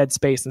here with Dead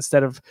Space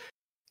instead of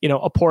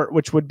a port,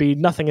 which would be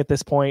nothing at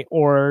this point,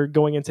 or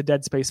going into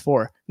Dead Space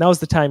 4. Now's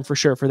the time for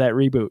sure for that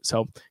reboot.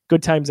 So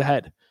good times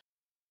ahead.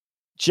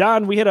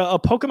 John, we had a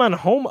Pokemon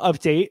Home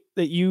update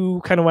that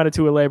you kind of wanted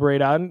to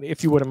elaborate on,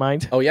 if you wouldn't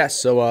mind. Oh,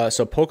 yes. So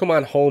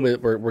Pokemon Home,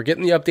 we're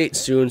getting the update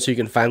soon, so you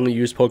can finally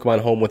use Pokemon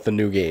Home with the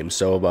new game.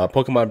 So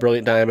Pokemon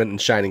Brilliant Diamond and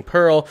Shining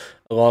Pearl,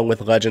 along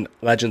with Legends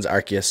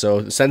Arceus.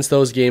 So since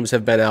those games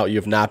have been out,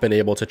 you've not been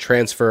able to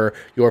transfer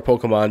your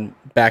Pokemon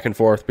back and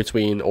forth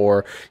between,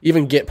 or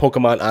even get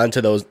Pokemon onto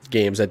those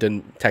games that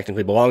didn't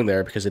technically belong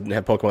there because it didn't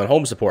have Pokemon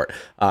Home support.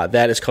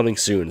 That is coming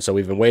soon. So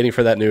we've been waiting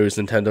for that news.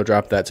 Nintendo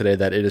dropped that today,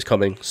 that it is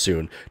coming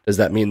soon. Does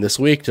that mean this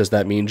week? Does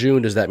that mean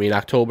June? Does that mean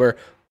October?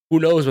 Who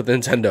knows with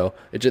Nintendo?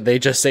 They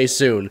just say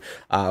soon.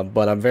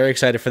 But I'm very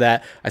excited for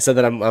that. I said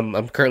that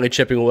I'm currently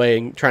chipping away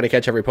and trying to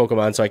catch every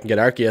Pokemon so I can get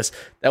Arceus.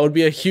 That would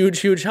be a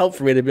huge help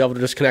for me to be able to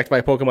just connect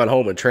my Pokemon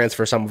Home and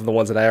transfer some of the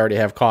ones that I already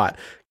have caught.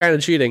 Kind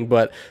of cheating,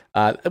 but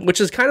which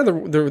is kind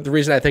of the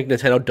reason I think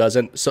Nintendo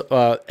doesn't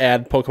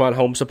add Pokemon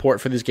Home support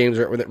for these games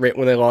right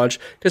when they launch.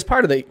 Because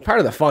part of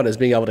the fun is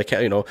being able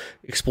to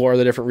explore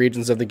the different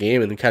regions of the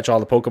game and catch all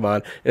the Pokemon.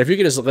 And if you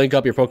can just link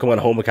up your Pokemon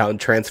Home account and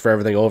transfer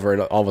everything over,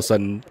 and all of a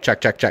sudden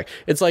check.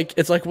 It's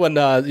like when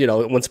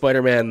when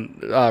Spider-Man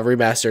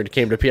Remastered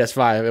came to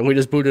PS5 and we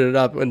just booted it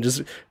up and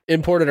just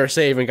imported our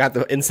save and got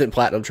the instant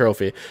platinum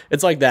trophy.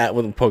 It's like that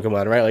with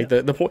Pokemon, right? Like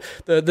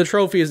the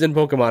trophies in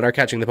Pokemon are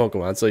catching the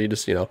Pokemon. So you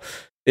just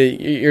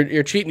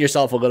you're cheating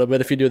yourself a little bit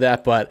if you do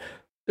that, but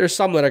there's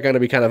some that are going to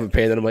be kind of a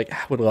pain that I'm like,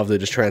 I would love to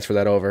just transfer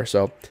that over.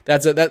 So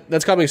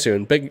that's coming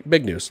soon.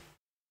 Big news.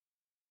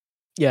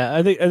 Yeah,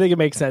 I think it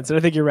makes sense, and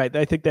I think you're right.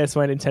 I think that's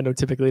why Nintendo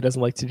typically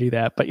doesn't like to do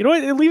that. But you know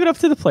what? Leave it up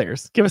to the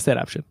players. Give us that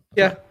option.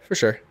 Yeah, for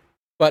sure.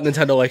 But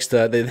Nintendo likes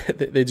to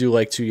they do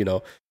like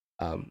to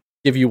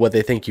give you what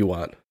they think you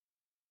want.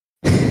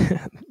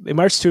 They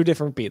march to a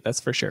different beat, that's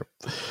for sure.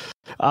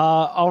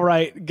 All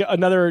right,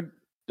 another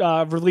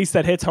release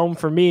that hits home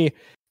for me.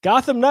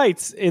 Gotham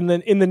Knights in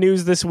the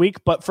news this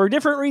week, but for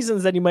different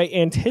reasons than you might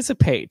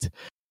anticipate.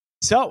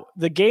 So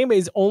the game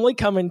is only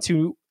coming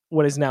to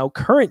what is now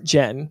current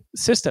gen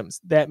systems.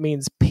 That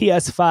means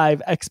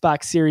PS5,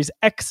 Xbox Series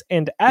X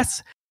and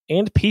S,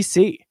 and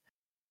PC.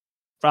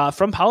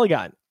 From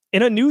Polygon,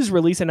 in a news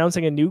release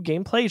announcing a new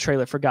gameplay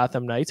trailer for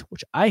Gotham Knights,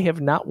 which I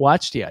have not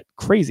watched yet.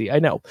 Crazy, I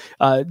know.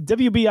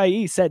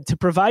 WBIE said, to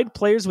provide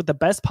players with the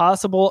best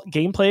possible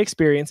gameplay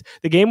experience,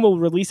 the game will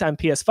release on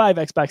PS5,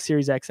 Xbox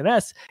Series X and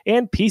S,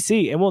 and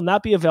PC, and will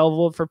not be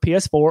available for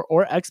PS4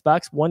 or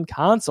Xbox One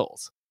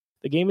consoles.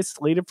 The game is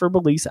slated for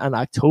release on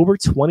October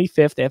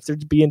 25th after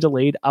being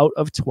delayed out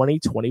of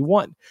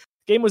 2021.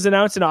 The game was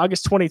announced in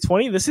August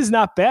 2020. This is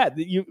not bad.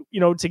 You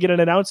know, to get an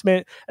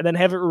announcement and then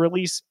have it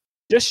released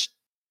just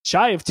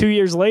shy of 2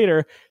 years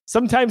later.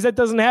 Sometimes that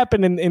doesn't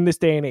happen in this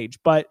day and age.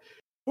 But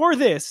for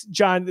this,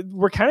 John,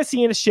 we're kind of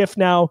seeing a shift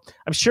now.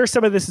 I'm sure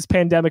some of this is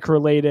pandemic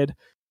related.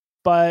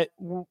 but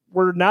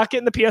we're not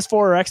getting the PS4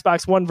 or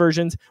Xbox One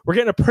versions. We're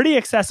getting a pretty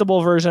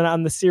accessible version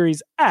on the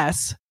Series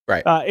S.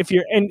 Right.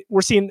 And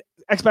we're seeing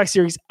Xbox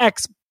Series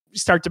X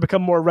start to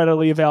become more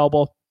readily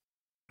available.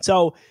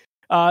 So,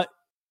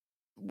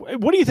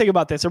 what do you think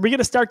about this? Are we going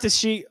to start to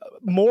see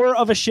more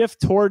of a shift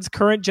towards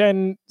current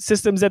gen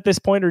systems at this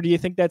point, or do you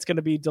think that's going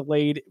to be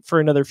delayed for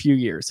another few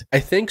years?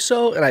 I think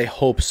so, and I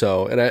hope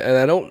so. And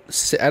I don't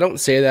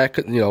say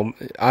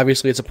that,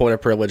 obviously it's a point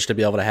of privilege to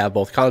be able to have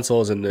both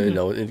consoles, and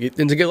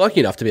and to get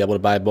lucky enough to be able to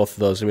buy both of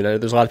those. I mean,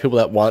 there's a lot of people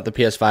that want the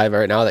PS5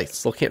 right now that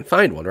still can't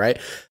find one, right?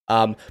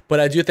 But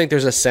I do think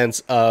there's a sense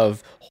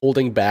of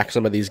holding back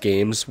some of these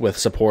games with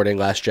supporting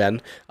last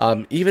gen,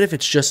 even if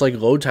it's just like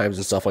load times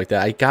and stuff like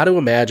that. I got to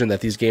imagine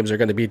that these games are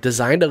going to be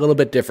designed a little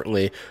bit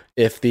differently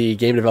if the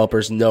game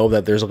developers know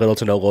that there's little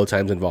to no load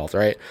times involved,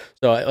 right?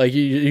 So like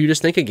you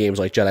just think of games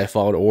like Jedi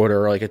Fallen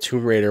Order or like a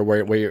Tomb Raider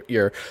where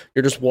you're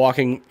just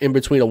walking in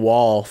between a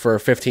wall for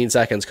 15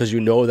 seconds because you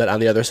know that on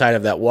the other side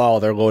of that wall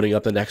they're loading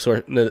up the next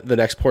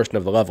portion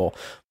of the level.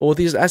 But with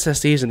these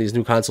SSDs and these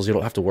new consoles, you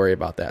don't have to worry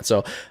about that.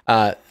 So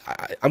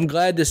I'm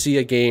glad to see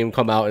a game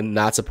come out and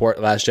not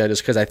support last gen,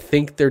 just because I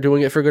think they're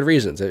doing it for good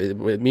reasons.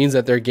 It means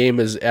that their game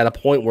is at a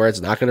point where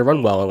it's not going to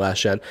run well on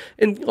last gen.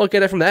 And look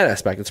at it from that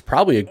aspect. It's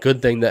probably a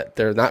good thing that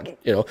they're not,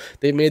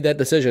 they made that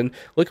decision.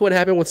 Look at what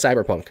happened with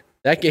Cyberpunk.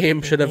 That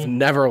game should have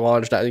never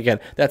launched.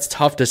 Again, that's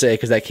tough to say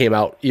because that came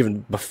out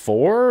even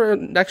before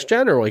next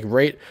gen, or like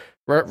right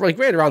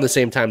around the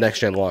same time next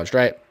gen launched,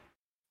 right?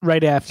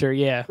 Right after,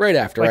 yeah. Right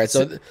after, right?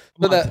 So,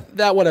 but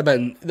that would have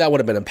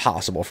been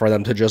impossible for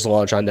them to just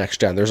launch on next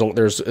gen. There's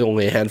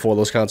only a handful of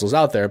those consoles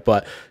out there,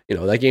 but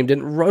that game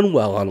didn't run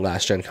well on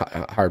last gen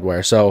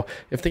hardware. So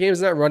if the game's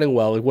not running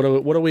well, like, what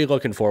are we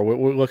looking for?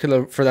 We're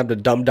looking for them to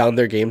dumb down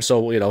their game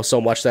so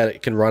much that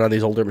it can run on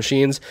these older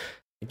machines.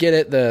 Get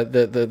it?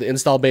 The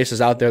install base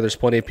is out there. There's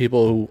plenty of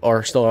people who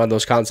are still on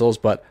those consoles,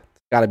 but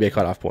got to be a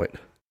cutoff point.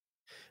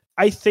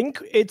 I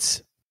think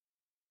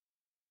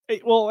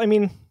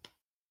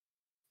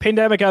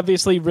pandemic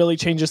obviously really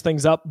changes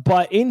things up,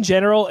 but in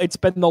general, it's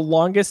been the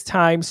longest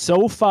time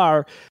so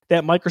far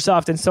that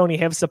Microsoft and Sony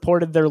have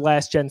supported their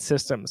last gen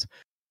systems.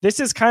 This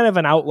is kind of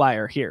an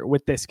outlier here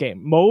with this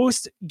game.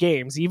 Most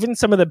games, even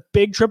some of the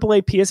big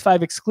AAA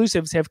PS5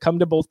 exclusives, have come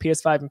to both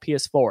PS5 and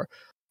PS4.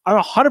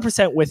 I'm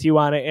 100% with you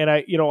on it, and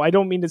I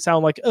don't mean to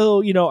sound like, I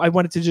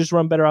wanted to just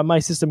run better on my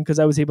system because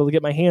I was able to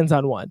get my hands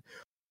on one.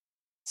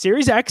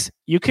 Series X,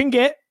 you can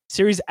get.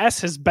 Series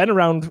S has been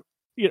around.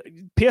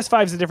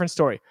 PS5 is a different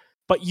story.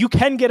 But you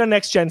can get a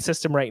next-gen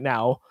system right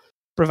now,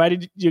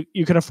 provided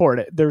you can afford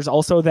it. There's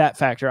also that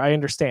factor, I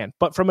understand.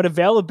 But from an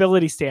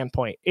availability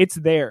standpoint, it's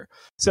there.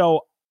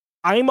 So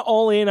I'm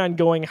all in on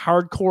going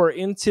hardcore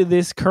into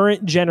this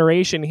current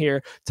generation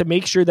here to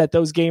make sure that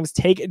those games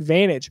take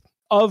advantage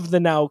of the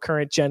now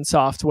current-gen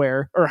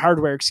software, or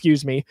hardware,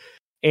 excuse me.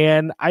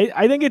 And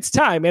I think it's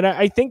time. And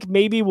I think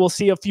maybe we'll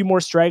see a few more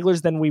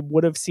stragglers than we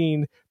would have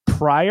seen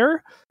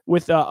prior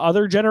with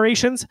other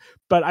generations,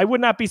 but I would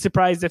not be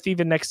surprised if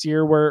even next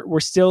year we're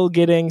still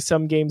getting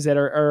some games that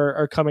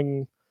are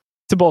coming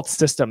to both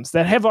systems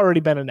that have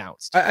already been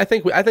announced. I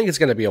think it's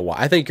going to be a while.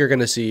 I think you're going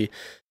to see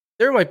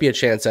there might be a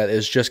chance that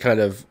is just kind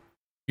of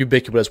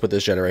ubiquitous with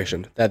this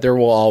generation, that there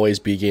will always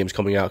be games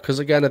coming out, because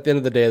again, at the end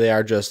of the day,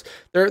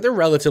 they're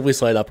relatively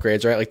slight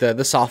upgrades, right? Like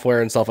the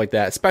software and stuff like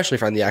that, especially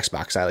from the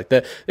Xbox side.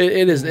 Like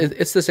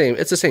it's the same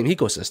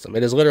ecosystem.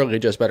 It is literally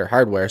just better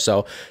hardware.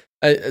 So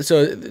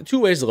two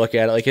ways to look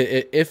at it. Like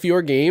if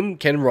your game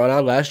can run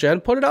on last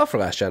gen, put it out for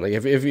last gen. Like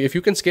if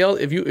you can scale,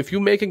 if you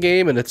make a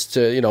game and it's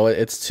to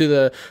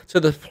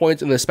the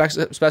point and the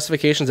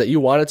specifications that you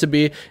want it to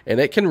be, and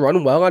it can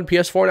run well on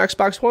PS4 and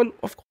Xbox One,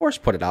 of course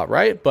put it out,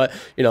 right? But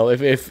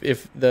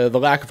if the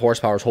lack of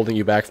horsepower is holding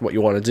you back from what you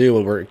want to do,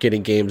 and we're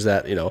getting games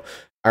that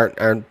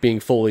aren't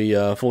being fully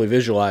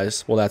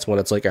visualized, well, that's when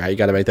it's like, all right, you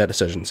got to make that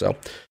decision. So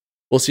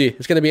we'll see.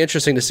 It's going to be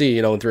interesting to see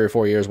in 3 or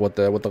 4 years what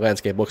the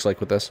landscape looks like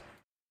with this.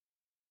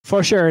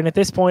 For sure. And at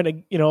this point,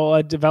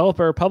 a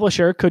developer or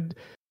publisher could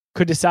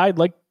decide,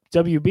 like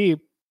WB,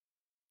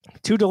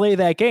 to delay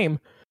that game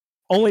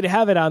only to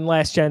have it on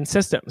last gen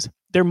systems.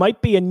 There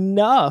might be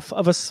enough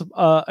of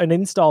an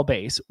install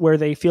base where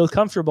they feel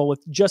comfortable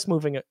with just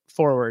moving it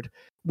forward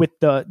with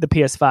the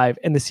PS5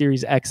 and the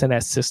Series X and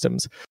S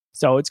systems.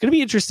 So it's going to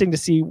be interesting to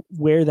see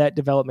where that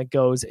development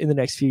goes in the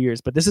next few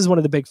years. But this is one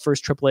of the big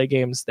first AAA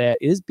games that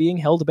is being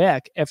held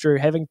back after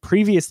having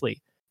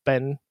previously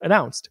been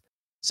announced.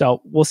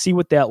 So we'll see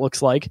what that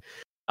looks like.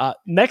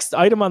 Next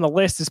item on the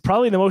list is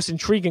probably the most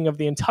intriguing of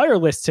the entire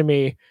list to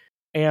me.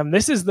 And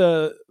this is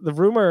the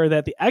rumor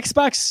that the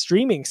Xbox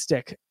streaming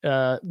stick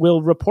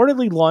will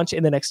reportedly launch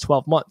in the next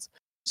 12 months.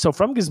 So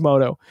from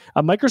Gizmodo,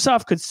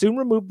 Microsoft could soon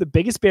remove the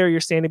biggest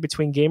barrier standing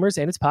between gamers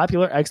and its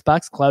popular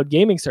Xbox cloud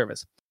gaming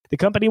service. The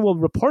company will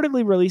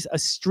reportedly release a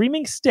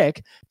streaming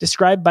stick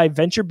described by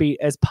VentureBeat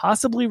as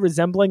possibly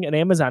resembling an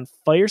Amazon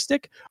Fire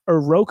Stick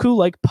or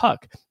Roku-like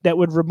puck that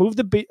would remove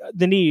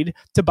the need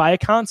to buy a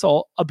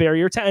console, a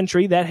barrier to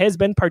entry that has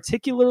been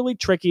particularly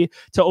tricky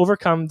to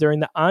overcome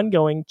during the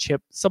ongoing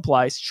chip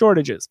supply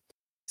shortages.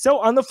 So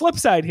on the flip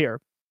side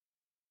here,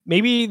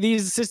 maybe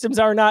these systems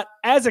are not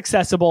as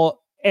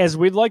accessible as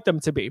we'd like them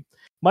to be.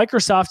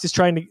 Microsoft is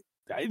trying to,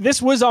 this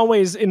was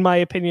always, in my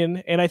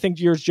opinion, and I think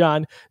yours,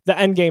 John, the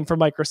end game for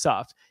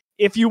Microsoft.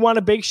 If you want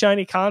a big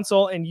shiny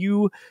console and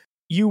you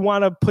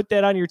want to put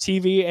that on your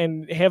TV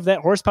and have that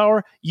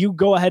horsepower, you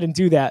go ahead and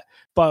do that.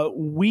 But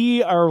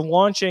we are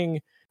launching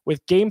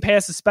with Game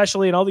Pass,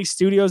 especially, and all these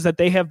studios that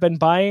they have been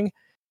buying.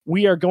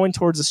 We are going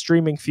towards a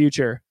streaming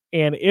future.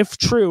 And if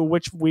true,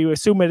 which we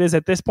assume it is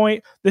at this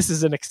point, this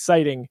is an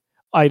exciting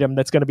item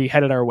that's going to be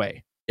headed our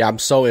way. Yeah, I'm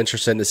so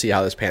interested to see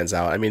how this pans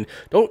out. I mean,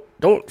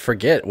 don't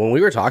forget, when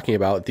we were talking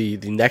about the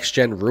next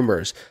gen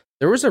rumors,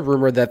 there was a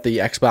rumor that the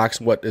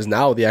Xbox, what is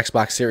now the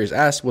Xbox Series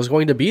S, was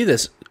going to be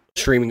this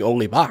streaming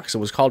only box. It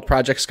was called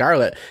Project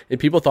Scarlet, and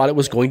people thought it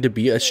was going to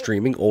be a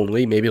streaming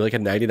only, maybe like a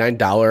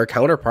 $99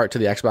 counterpart to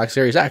the Xbox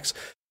Series X.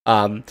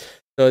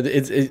 So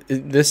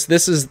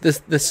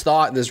this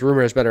thought and this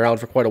rumor has been around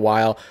for quite a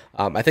while.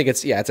 I think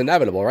it's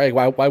inevitable, right?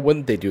 Why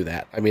wouldn't they do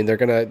that? I mean, they're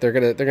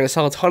gonna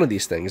sell a ton of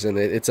these things, and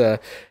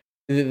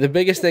the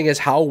biggest thing is,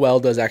 how well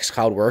does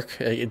xCloud work?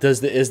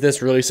 Is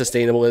this really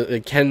sustainable?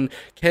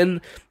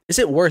 Is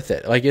it worth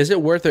it? Like, is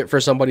it worth it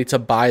for somebody to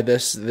buy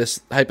this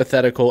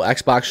hypothetical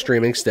Xbox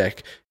streaming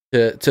stick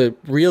to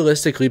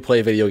realistically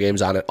play video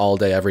games on it all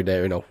day, every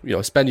day? You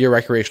know, spend your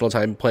recreational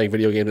time playing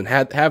video games and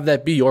have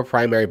that be your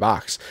primary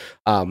box,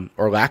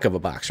 or lack of a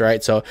box,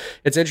 right? So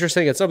it's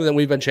interesting. It's something that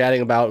we've been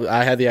chatting about.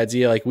 I had the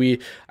idea, like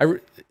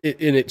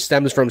it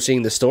stems from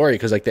seeing the story,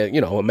 because like that,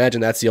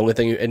 imagine that's the only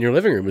thing in your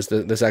living room is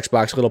this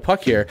Xbox little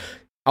puck here.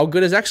 How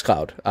good is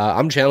xCloud?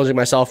 I'm challenging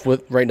myself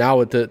right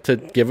now to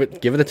give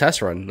it a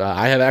test run.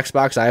 I have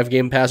Xbox, I have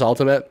Game Pass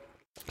Ultimate,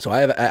 so I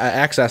have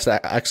access to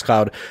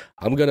xCloud.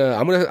 I'm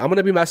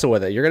gonna be messing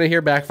with it. You're gonna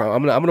hear back from.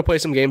 I'm gonna play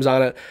some games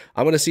on it.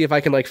 I'm gonna see if I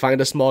can like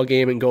find a small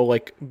game and go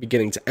like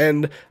beginning to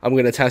end. I'm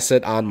gonna test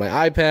it on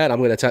my iPad.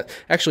 I'm gonna test.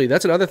 Actually,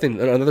 that's another thing.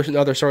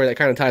 Another story that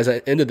kind of ties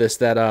into this,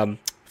 that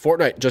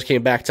Fortnite just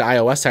came back to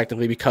iOS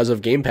technically because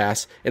of Game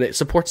Pass, and it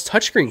supports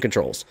touchscreen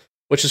controls,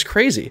 which is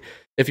crazy.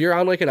 If you're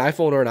on like an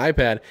iPhone or an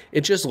iPad,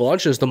 it just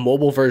launches the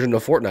mobile version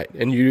of Fortnite,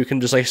 and you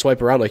can just like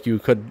swipe around like you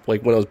could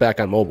like when it was back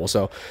on mobile.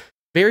 So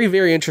very,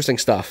 very interesting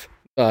stuff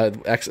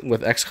with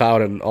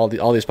xCloud and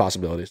all these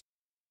possibilities.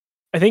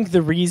 I think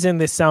the reason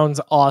this sounds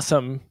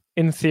awesome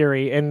in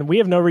theory, and we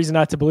have no reason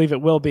not to believe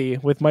it will be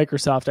with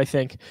Microsoft, I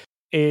think,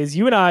 is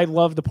you and I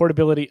love the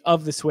portability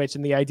of the Switch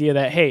and the idea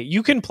that, hey,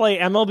 you can play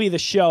MLB The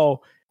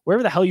Show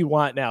wherever the hell you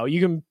want now.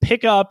 You can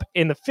pick up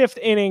in the 5th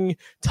inning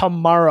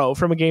tomorrow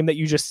from a game that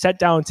you just set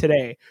down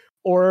today.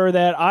 Or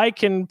that I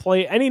can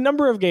play any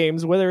number of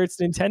games, whether it's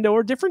Nintendo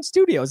or different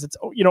studios. It's,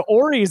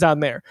 Ori's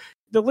on there.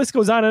 The list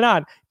goes on and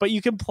on. But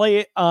you can play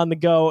it on the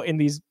go in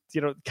these,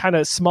 kind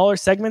of smaller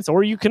segments,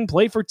 or you can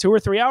play for 2 or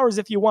 3 hours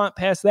if you want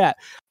past that.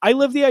 I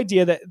love the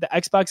idea that the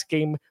Xbox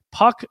Game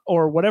Puck,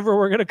 or whatever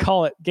we're going to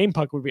call it, Game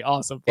Puck would be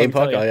awesome. Game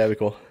Puck, yeah, that'd be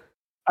cool.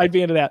 I'd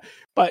be into that.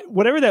 But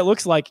whatever that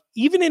looks like,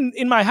 even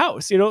in my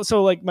house,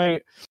 so like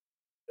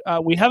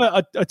we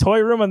have a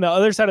toy room on the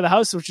other side of the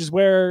house, which is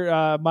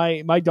where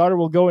my daughter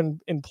will go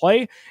and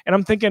play. And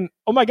I'm thinking,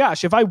 oh my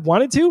gosh, if I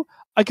wanted to,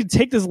 I could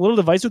take this little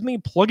device with me,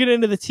 plug it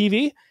into the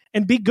TV,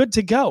 and be good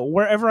to go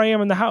wherever I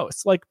am in the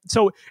house. Like,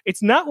 so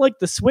it's not like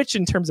the Switch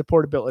in terms of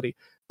portability,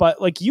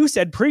 but like you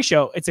said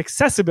pre-show, it's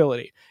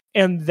accessibility.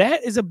 And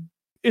that is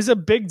a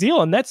big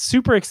deal, and that's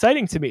super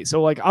exciting to me.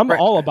 So like I'm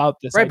all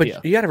about this idea.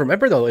 But you got to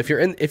remember though, if you're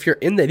in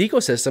that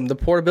ecosystem, the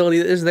portability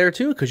is there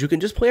too, because you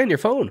can just play on your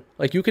phone.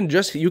 Like you can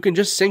just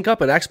sync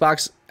up an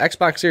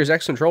Xbox Series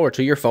X controller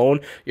to your phone,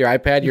 your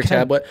iPad, your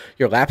tablet,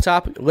 your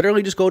laptop.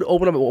 Literally just go to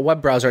open up a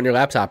web browser on your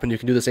laptop and you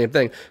can do the same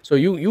thing. So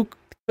you could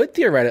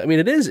theoretically, I mean,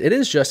 it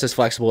is just as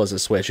flexible as a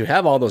Switch. You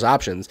have all those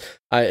options.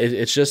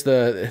 It's just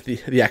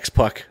the X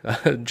Puck,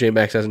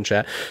 JMax says in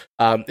chat.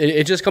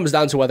 It just comes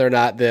down to whether or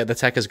not the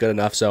tech is good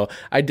enough. So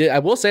I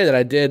will say that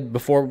I did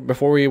before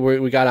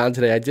we got on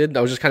today.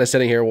 I was just kind of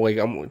sitting here, like,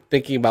 I'm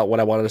thinking about what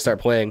I wanted to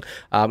start playing,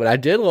 and I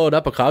did load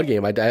up a cloud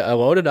game. I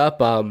loaded up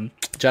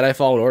Jedi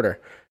Fallen Order.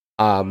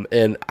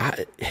 And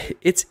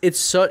it's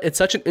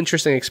such an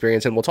interesting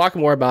experience, and we'll talk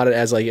more about it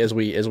as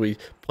we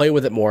play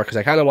with it more, because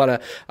I kind of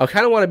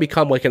want to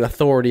become like an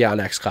authority on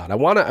xCloud. I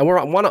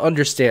want to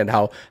understand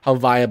how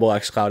viable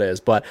xCloud is.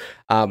 But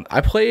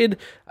I played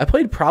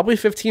probably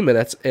 15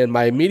 minutes, and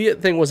my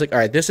immediate thing was like, all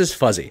right, this is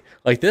fuzzy.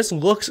 Like, this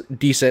looks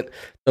decent.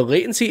 The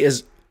latency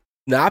is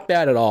not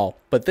bad at all,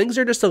 but things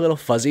are just a little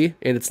fuzzy,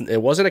 and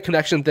it wasn't a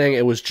connection thing.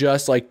 It was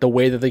just like the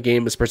way that the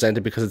game is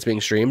presented because it's being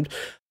streamed.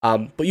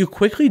 But you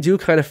quickly do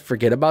kind of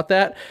forget about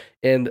that,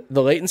 and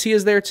the latency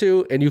is there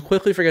too, and you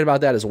quickly forget about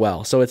that as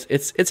well. So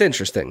it's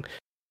interesting.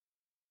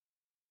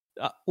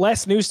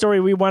 Last news story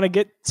we want to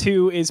get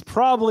to is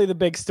probably the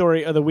big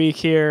story of the week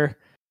here.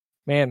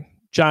 Man,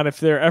 John, if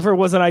there ever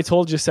was an I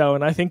told you so,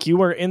 and I think you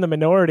were in the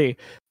minority,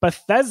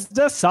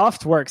 Bethesda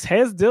Softworks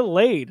has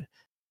delayed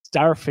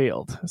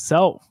Starfield.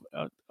 So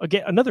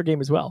again, another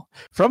game as well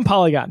from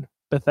Polygon.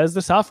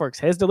 Bethesda Softworks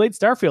has delayed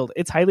Starfield,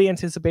 its highly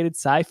anticipated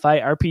sci-fi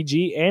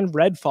RPG, and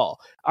Redfall,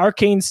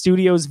 Arcane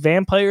Studios'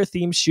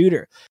 vampire-themed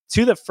shooter,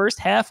 to the first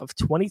half of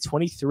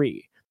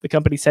 2023, the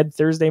company said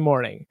Thursday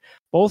morning.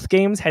 Both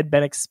games had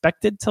been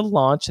expected to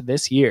launch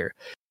this year.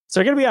 So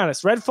I gotta be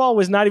honest, Redfall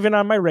was not even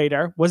on my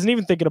radar, wasn't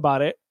even thinking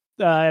about it.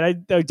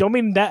 And I don't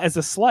mean that as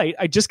a slight,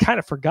 I just kind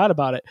of forgot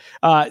about it.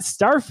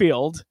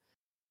 Starfield,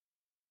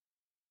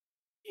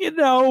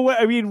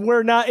 I mean,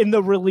 we're not in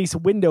the release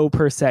window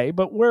per se,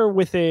 but we're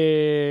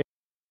within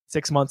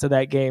 6 months of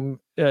that game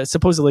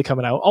supposedly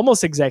coming out,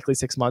 almost exactly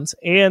 6 months.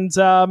 And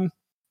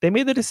they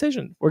made the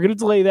decision. We're going to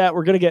delay that.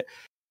 We're going to get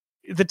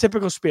the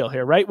typical spiel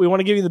here, right? We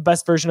want to give you the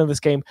best version of this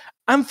game.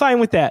 I'm fine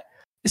with that,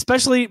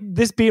 especially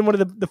this being one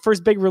of the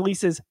first big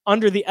releases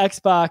under the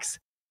Xbox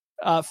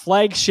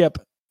flagship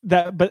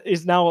that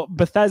is now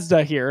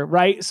Bethesda here,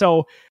 right?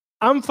 So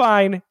I'm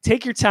fine.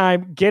 Take your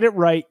time. Get it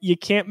right. You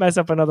can't mess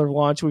up another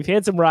launch. We've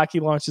had some rocky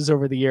launches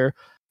over the year.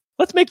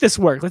 Let's make this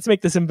work. Let's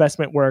make this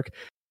investment work.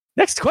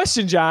 Next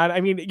question, John.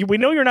 I mean, we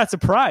know you're not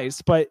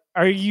surprised, but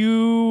do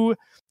you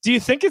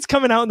think it's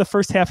coming out in the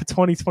first half of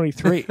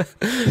 2023?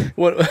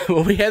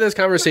 When we had this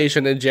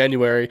conversation in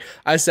January,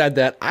 I said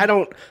that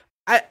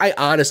I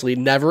honestly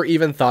never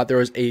even thought there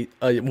was a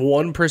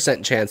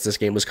 1% chance this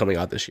game was coming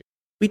out this year.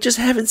 We just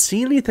haven't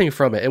seen anything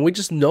from it, and we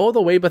just know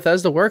the way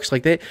Bethesda works.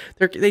 Like they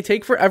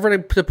take forever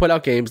to put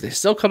out games. They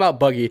still come out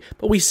buggy,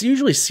 but we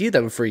usually see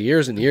them for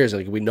years and years.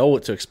 Like we know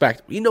what to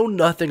expect. We know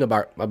nothing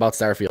about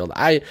Starfield.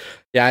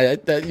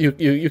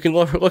 You can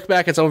look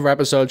back at some of our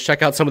episodes,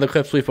 check out some of the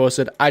clips we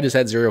posted. I just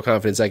had zero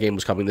confidence that game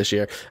was coming this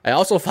year. I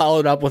also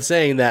followed up with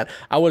saying that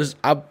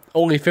I'm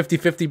only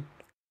 50%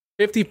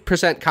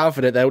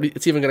 confident that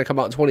it's even going to come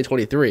out in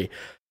 2023.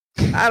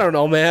 I don't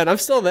know, man. I'm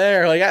still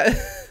there.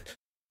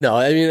 No,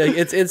 I mean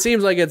it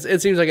seems like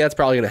that's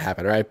probably going to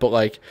happen, right?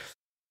 But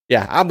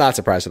yeah, I'm not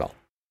surprised at all.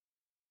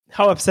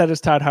 How upset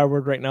is Todd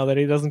Howard right now that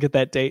he doesn't get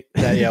that date?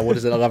 Yeah, what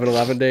is it,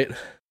 11/11 date?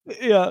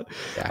 Yeah.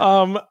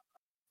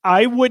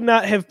 I would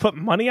not have put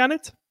money on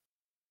it,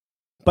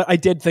 but I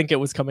did think it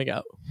was coming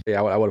out.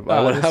 Yeah, I would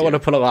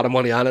have put a lot of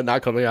money on it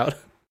not coming out.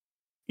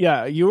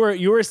 Yeah, you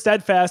were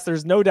steadfast.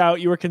 There's no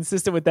doubt you were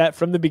consistent with that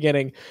from the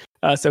beginning.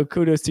 So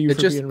kudos to you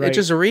for being right. It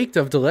just reeked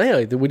of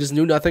delay. We just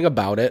knew nothing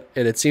about it,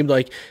 and it seemed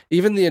like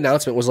even the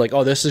announcement was like,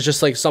 "Oh, this is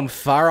just like some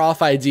far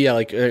off idea.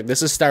 Like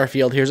this is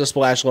Starfield. Here's a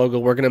splash logo.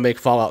 We're gonna make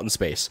Fallout in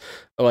space."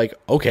 Like,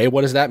 okay,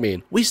 what does that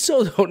mean? We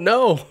still don't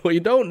know. We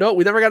don't know.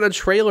 We never got a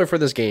trailer for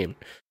this game.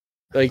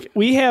 Like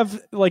we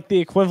have the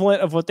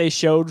equivalent of what they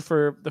showed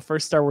for the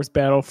first Star Wars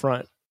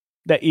Battlefront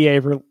that EA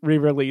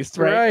re-released,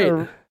 right?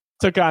 Or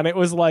took on. It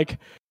was like,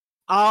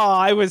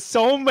 I was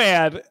so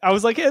mad. I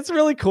was like, it's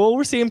really cool.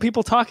 We're seeing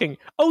people talking.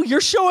 Oh,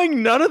 you're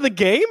showing none of the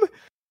game?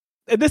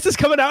 And this is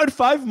coming out in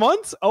 5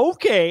 months?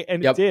 Okay.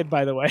 And It did,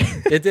 by the way.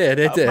 It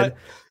did. But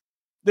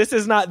this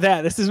is not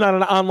that. This is not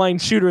an online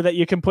shooter that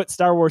you can put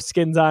Star Wars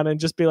skins on and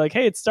just be like,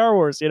 hey, it's Star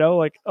Wars,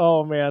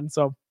 oh man.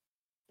 So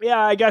yeah,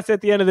 I guess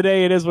at the end of the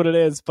day, it is what it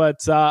is.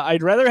 But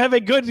I'd rather have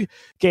a good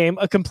game,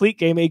 a complete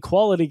game, a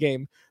quality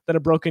game than a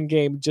broken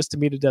game just to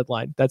meet a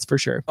deadline. That's for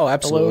sure. Oh,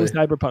 absolutely.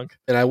 Hello, Cyberpunk.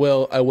 And I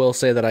will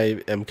say that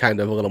I am kind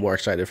of a little more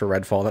excited for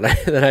Redfall than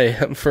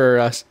I am for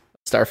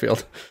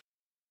Starfield.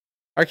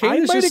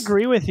 Arcane might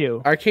agree with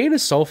you. Arcane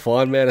is so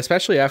fun, man,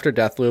 especially after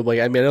Deathloop.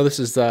 I know this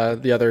is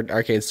the other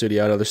Arcane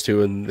studio. I know there's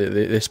two, and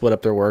they split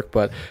up their work.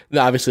 But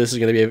obviously, this is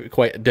going to be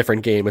quite a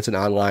different game. It's an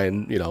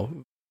online,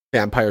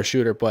 vampire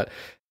shooter. But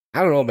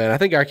I don't know, man. I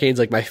think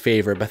Arcane's my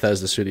favorite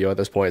Bethesda studio at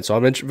this point. So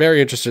I'm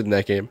very interested in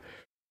that game.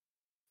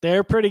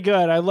 They're pretty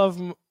good. I love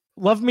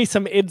me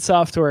some id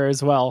Software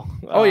as well.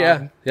 Oh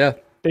yeah.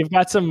 They've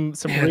got some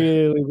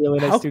really, really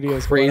nice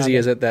studios. How crazy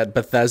is it that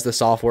Bethesda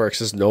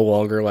Softworks is no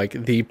longer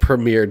the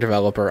premier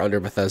developer under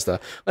Bethesda?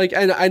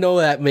 I know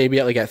that maybe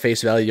at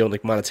face value,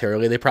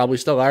 monetarily, they probably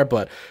still are,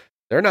 but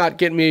they're not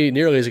getting me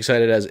nearly as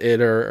excited as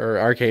id or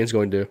Arcane's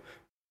going to.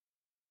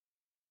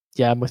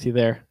 Yeah, I'm with you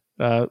there.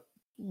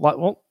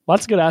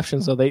 Lots of good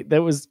options though.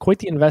 That was quite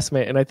the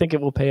investment, and I think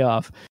it will pay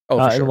off in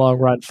the long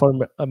run for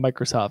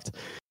Microsoft.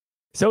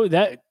 So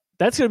that's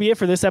going to be it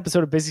for this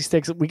episode of Busy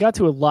Sticks. We got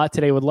to a lot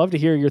today. Would love to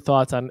hear your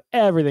thoughts on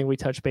everything we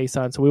touched base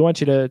on. So we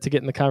want you to get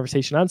in the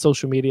conversation on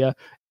social media,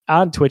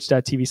 on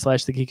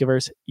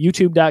twitch.tv/thegeekiverse,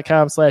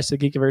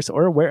 youtube.com/thegeekiverse,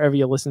 or wherever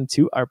you listen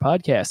to our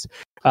podcast.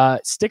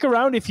 Stick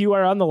around if you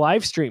are on the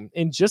live stream.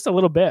 In just a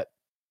little bit,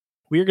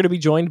 we are going to be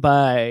joined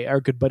by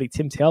our good buddy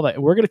Tim Talbot,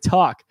 and we're going to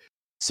talk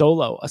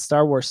Solo, a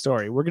Star Wars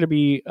story. We're going to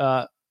be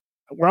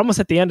we're almost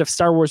at the end of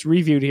Star Wars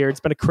Reviewed here. It's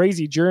been a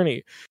crazy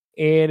journey,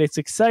 and it's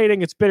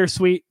exciting. It's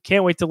bittersweet.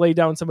 Can't wait to lay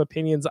down some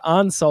opinions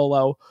on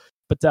Solo.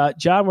 But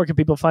John, where can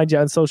people find you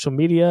on social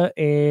media?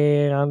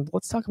 And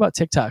let's talk about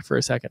TikTok for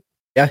a second.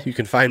 Yeah, you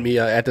can find me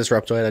at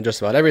Disruptoid on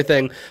just about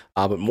everything.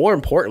 But more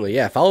importantly,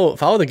 follow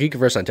the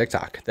Geekiverse on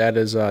TikTok. That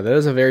is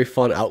a very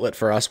fun outlet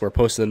for us. We're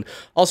posting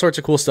all sorts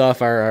of cool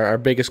stuff. Our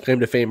biggest claim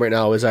to fame right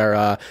now is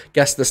our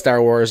guess the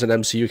Star Wars and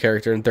MCU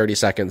character in 30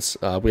 seconds.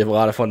 We have a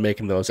lot of fun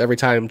making those. Every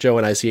time Joe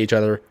and I see each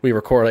other, we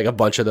record like a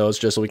bunch of those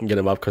just so we can get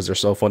them up because they're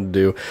so fun to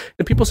do,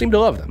 and people seem to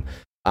love them.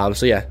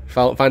 So yeah,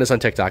 find us on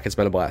TikTok. It's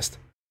been a blast.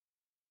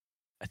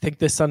 I think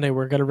this Sunday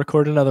we're going to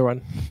record another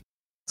one.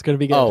 It's going to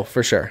be good. Oh,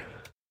 for sure.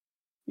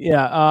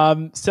 Yeah.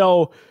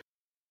 So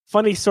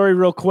funny story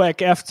real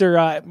quick.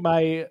 After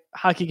my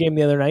hockey game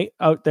the other night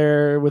out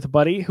there with a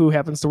buddy who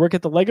happens to work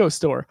at the Lego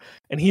store,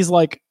 and he's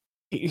like,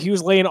 he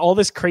was laying all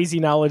this crazy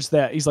knowledge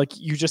that he's like,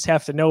 you just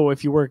have to know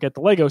if you work at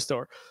the Lego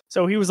store.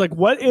 So he was like,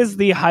 what is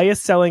the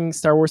highest selling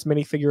Star Wars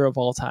minifigure of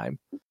all time?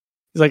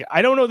 He's like,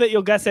 I don't know that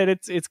you'll guess it.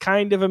 It's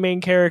kind of a main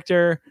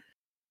character.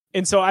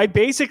 And so I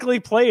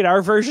basically played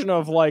our version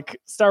of like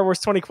Star Wars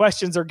 20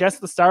 questions or guess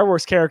the Star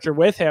Wars character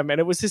with him. And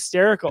it was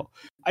hysterical.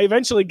 I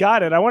eventually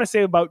got it. I want to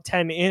say about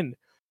 10 in.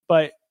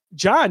 But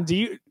John,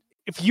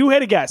 if you had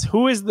to guess,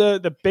 who is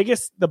the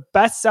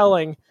best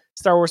selling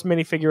Star Wars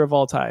minifigure of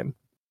all time?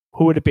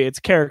 Who would it be? It's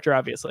a character,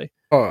 obviously.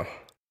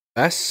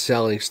 Best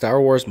selling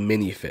Star Wars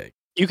minifig.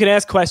 You can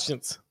ask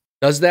questions.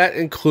 Does that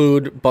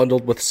include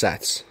bundled with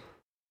sets?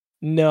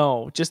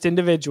 No, just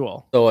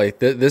individual. So like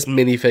this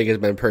minifig has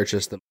been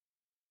purchased.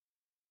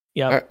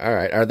 Yeah. All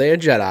right. Are they a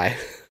Jedi?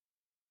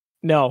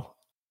 No.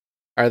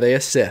 Are they a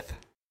Sith?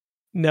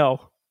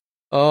 No.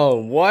 Oh,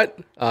 what?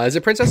 Is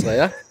it Princess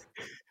Leia?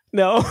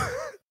 No.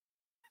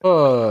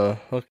 Oh,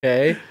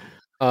 okay.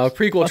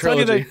 Prequel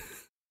trilogy.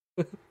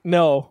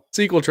 No.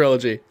 Sequel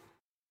trilogy.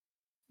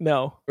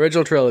 No.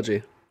 Original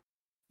trilogy.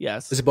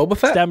 Yes. Is it Boba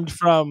Fett?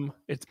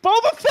 It's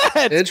Boba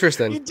Fett.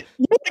 Interesting. You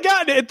would have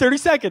gotten it in 30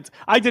 seconds.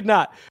 I did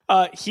not.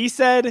 He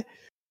said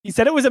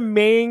it was a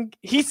main.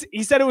 He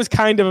said it was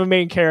kind of a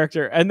main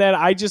character, and then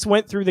I just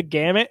went through the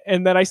gamut,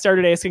 and then I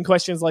started asking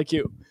questions like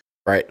you.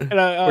 Right.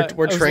 And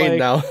we're trained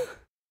now.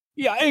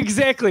 Yeah,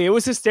 exactly. It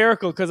was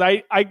hysterical because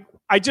I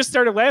just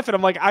started laughing.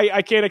 I'm like,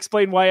 I can't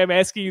explain why I'm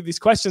asking you these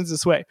questions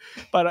this way.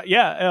 But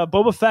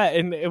Boba Fett,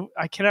 and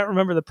I cannot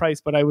remember the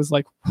price, but I was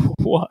like,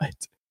 what?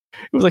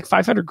 It was like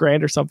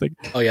 $500,000 or something.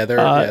 Oh yeah,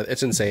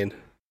 it's insane.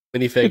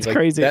 Minifigs, it's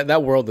crazy.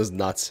 That world is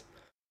nuts.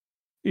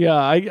 Yeah,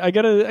 I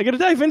gotta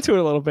dive into it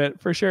a little bit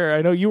for sure.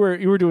 I know you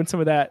were doing some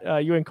of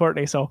that, you and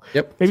Courtney. So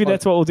yep, maybe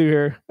that's what we'll do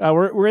here.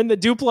 We're in the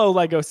Duplo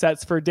Lego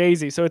sets for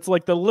Daisy, so it's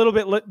like the little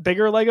bit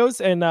bigger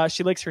Legos, and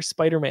she likes her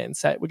Spider-Man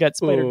set. We got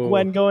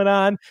Spider-Gwen going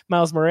on,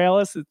 Miles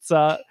Morales. It's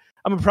I'm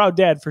a proud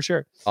dad for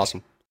sure.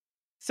 Awesome.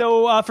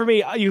 So for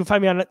me, you can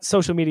find me on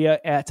social media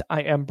at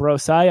I am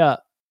Brosaya.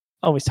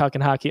 Always talking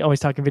hockey, always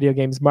talking video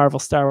games, Marvel,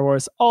 Star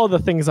Wars, all the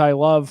things I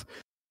love.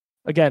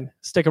 Again,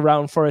 stick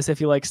around for us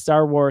if you like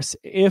Star Wars.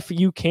 If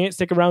you can't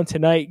stick around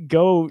tonight,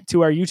 go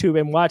to our YouTube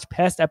and watch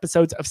past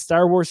episodes of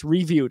Star Wars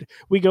Reviewed.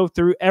 We go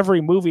through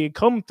every movie,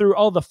 come through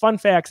all the fun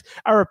facts,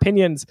 our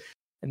opinions,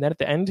 and then at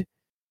the end,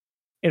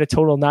 in a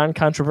total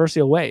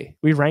non-controversial way,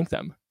 we rank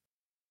them.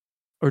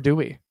 Or do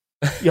we?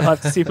 You'll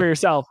have to see for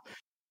yourself.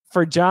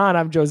 For John,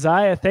 I'm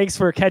Josiah. Thanks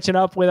for catching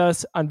up with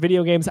us on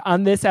video games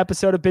on this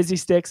episode of Busy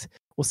Sticks.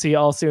 We'll see you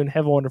all soon.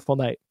 Have a wonderful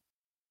night.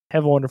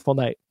 Have a wonderful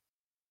night.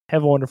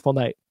 Have a wonderful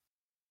night.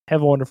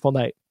 Have a wonderful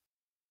night.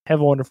 Have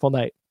a wonderful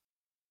night.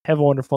 Have a wonderful